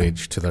livable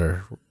wage to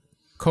their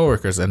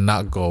coworkers and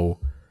not go,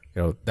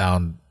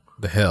 down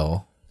the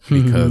hill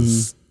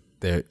because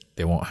they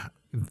won't.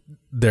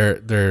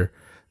 Their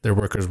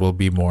workers will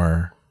be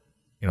more,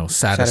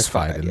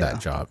 satisfied in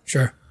that job.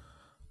 Sure.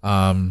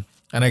 And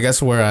I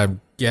guess where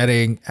I'm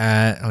getting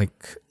at,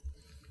 like.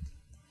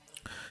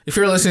 If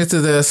you're listening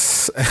to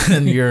this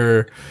and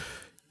you're,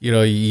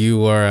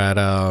 you are at,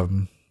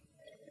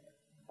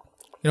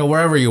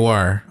 wherever you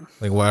are,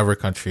 like whatever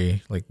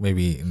country, like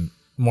maybe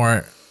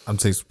I'm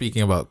saying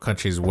speaking about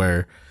countries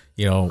where,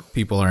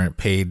 people aren't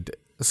paid,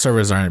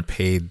 servers aren't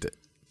paid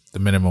the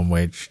minimum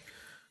wage,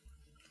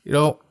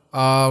 get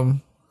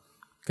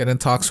in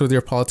talks with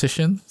your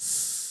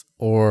politicians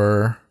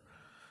or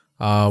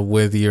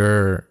with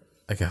your,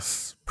 I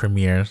guess,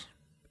 premiers.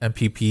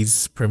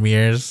 MPPs,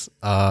 premiers,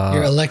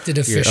 your elected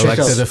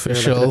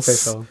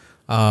officials,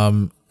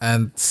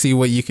 and see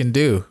what you can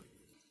do.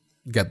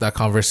 Get that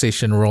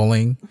conversation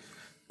rolling,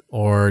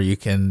 or you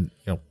can,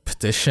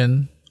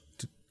 petition,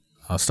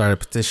 start a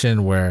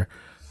petition where,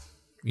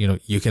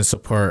 you can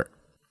support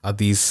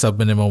these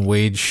sub-minimum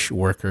wage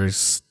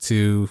workers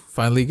to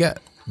finally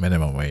get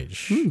minimum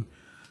wage,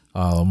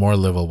 more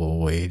livable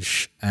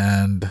wage.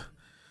 And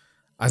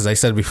as I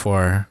said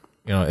before,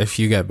 if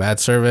you get bad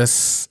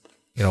service,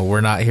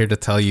 we're not here to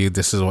tell you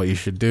this is what you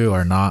should do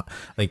or not.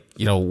 Like,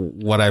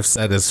 what I've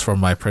said is from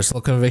my personal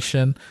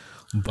conviction,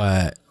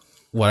 but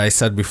what I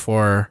said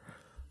before,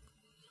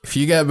 if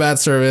you get bad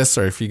service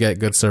or if you get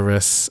good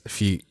service,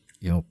 if you,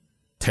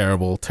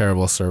 terrible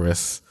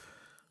service,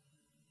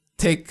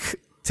 take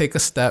a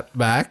step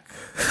back,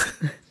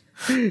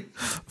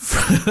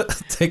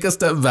 take a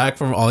step back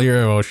from all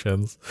your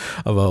emotions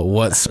about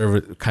what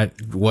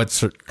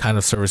kind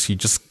of service you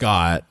just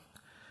got,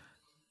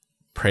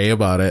 pray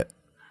about it,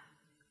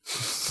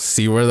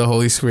 see where the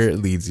Holy Spirit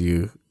leads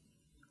you,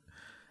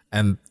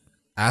 and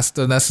ask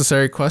the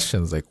necessary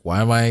questions like,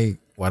 why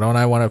don't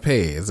I want to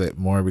pay? Is it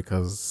more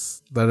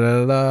because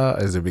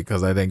Is it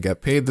because I didn't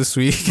get paid this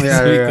week? Is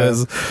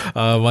it because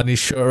money's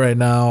short right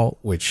now,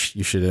 which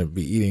you shouldn't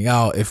be eating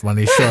out if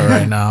money's short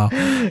right now?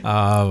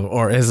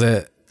 Or is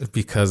it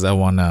because I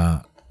want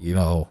to,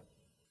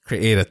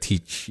 create a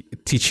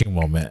teaching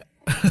moment?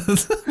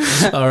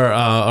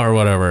 or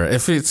whatever.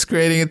 If it's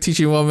creating a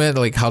teaching moment,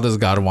 like, how does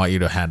God want you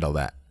to handle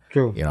that?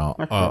 True.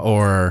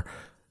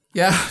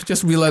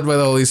 Just be led by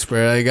the Holy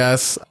Spirit, I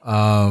guess.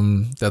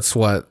 That's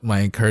what my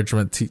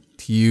encouragement to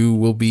you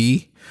will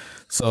be.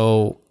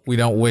 So we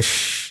don't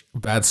wish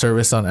bad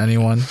service on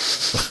anyone.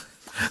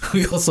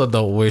 We also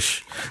don't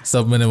wish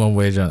sub-minimum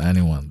wage on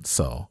anyone.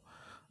 So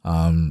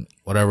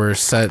whatever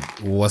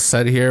was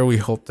said here, we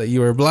hope that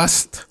you are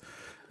blessed.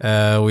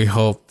 We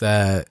hope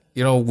that,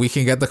 we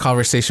can get the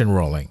conversation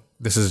rolling.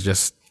 This is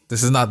just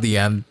This is not the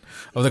end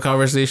of the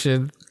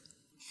conversation.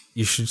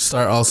 You should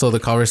start also the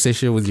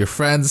conversation with your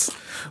friends,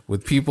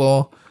 with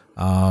people,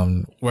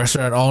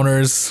 restaurant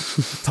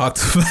owners, talk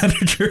to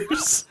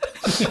managers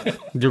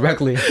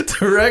Directly.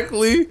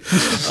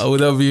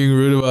 without being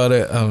rude about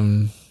it.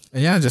 And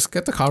yeah, just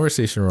get the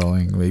conversation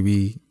rolling.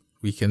 Maybe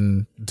we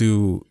can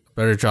do a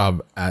better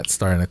job at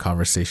starting a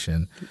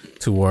conversation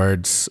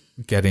towards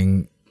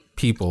getting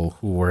people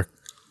who work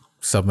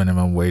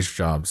sub-minimum wage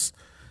jobs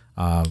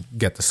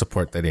get the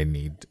support that they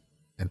need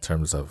in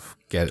terms of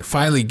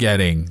finally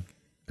getting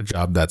a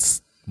job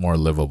that's more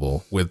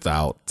livable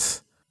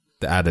without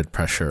the added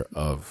pressure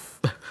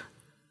of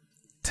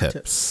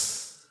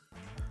tips.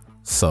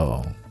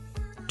 So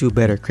Do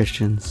better,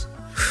 Christians.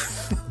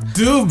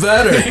 do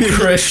better,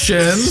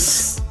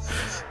 Christians.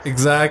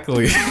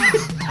 Exactly.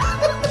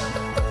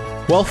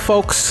 Well,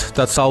 folks,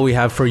 that's all we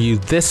have for you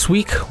this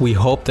week. We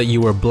hope that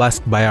you were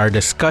blessed by our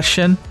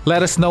discussion.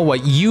 Let us know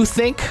what you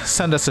think.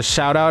 Send us a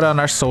shout out on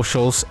our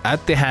socials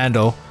at the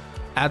handle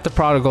 @The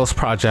Prodigals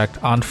Project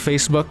on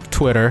Facebook,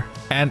 Twitter,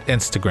 and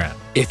Instagram.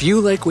 If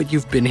you like what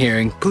you've been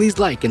hearing, please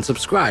like and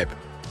subscribe.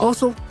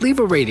 Also, leave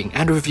a rating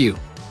and review.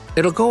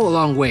 It'll go a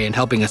long way in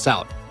helping us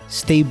out.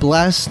 Stay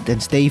blessed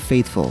and stay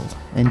faithful.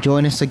 And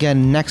join us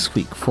again next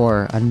week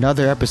for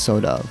another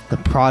episode of the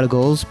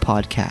Prodigals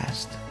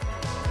Podcast.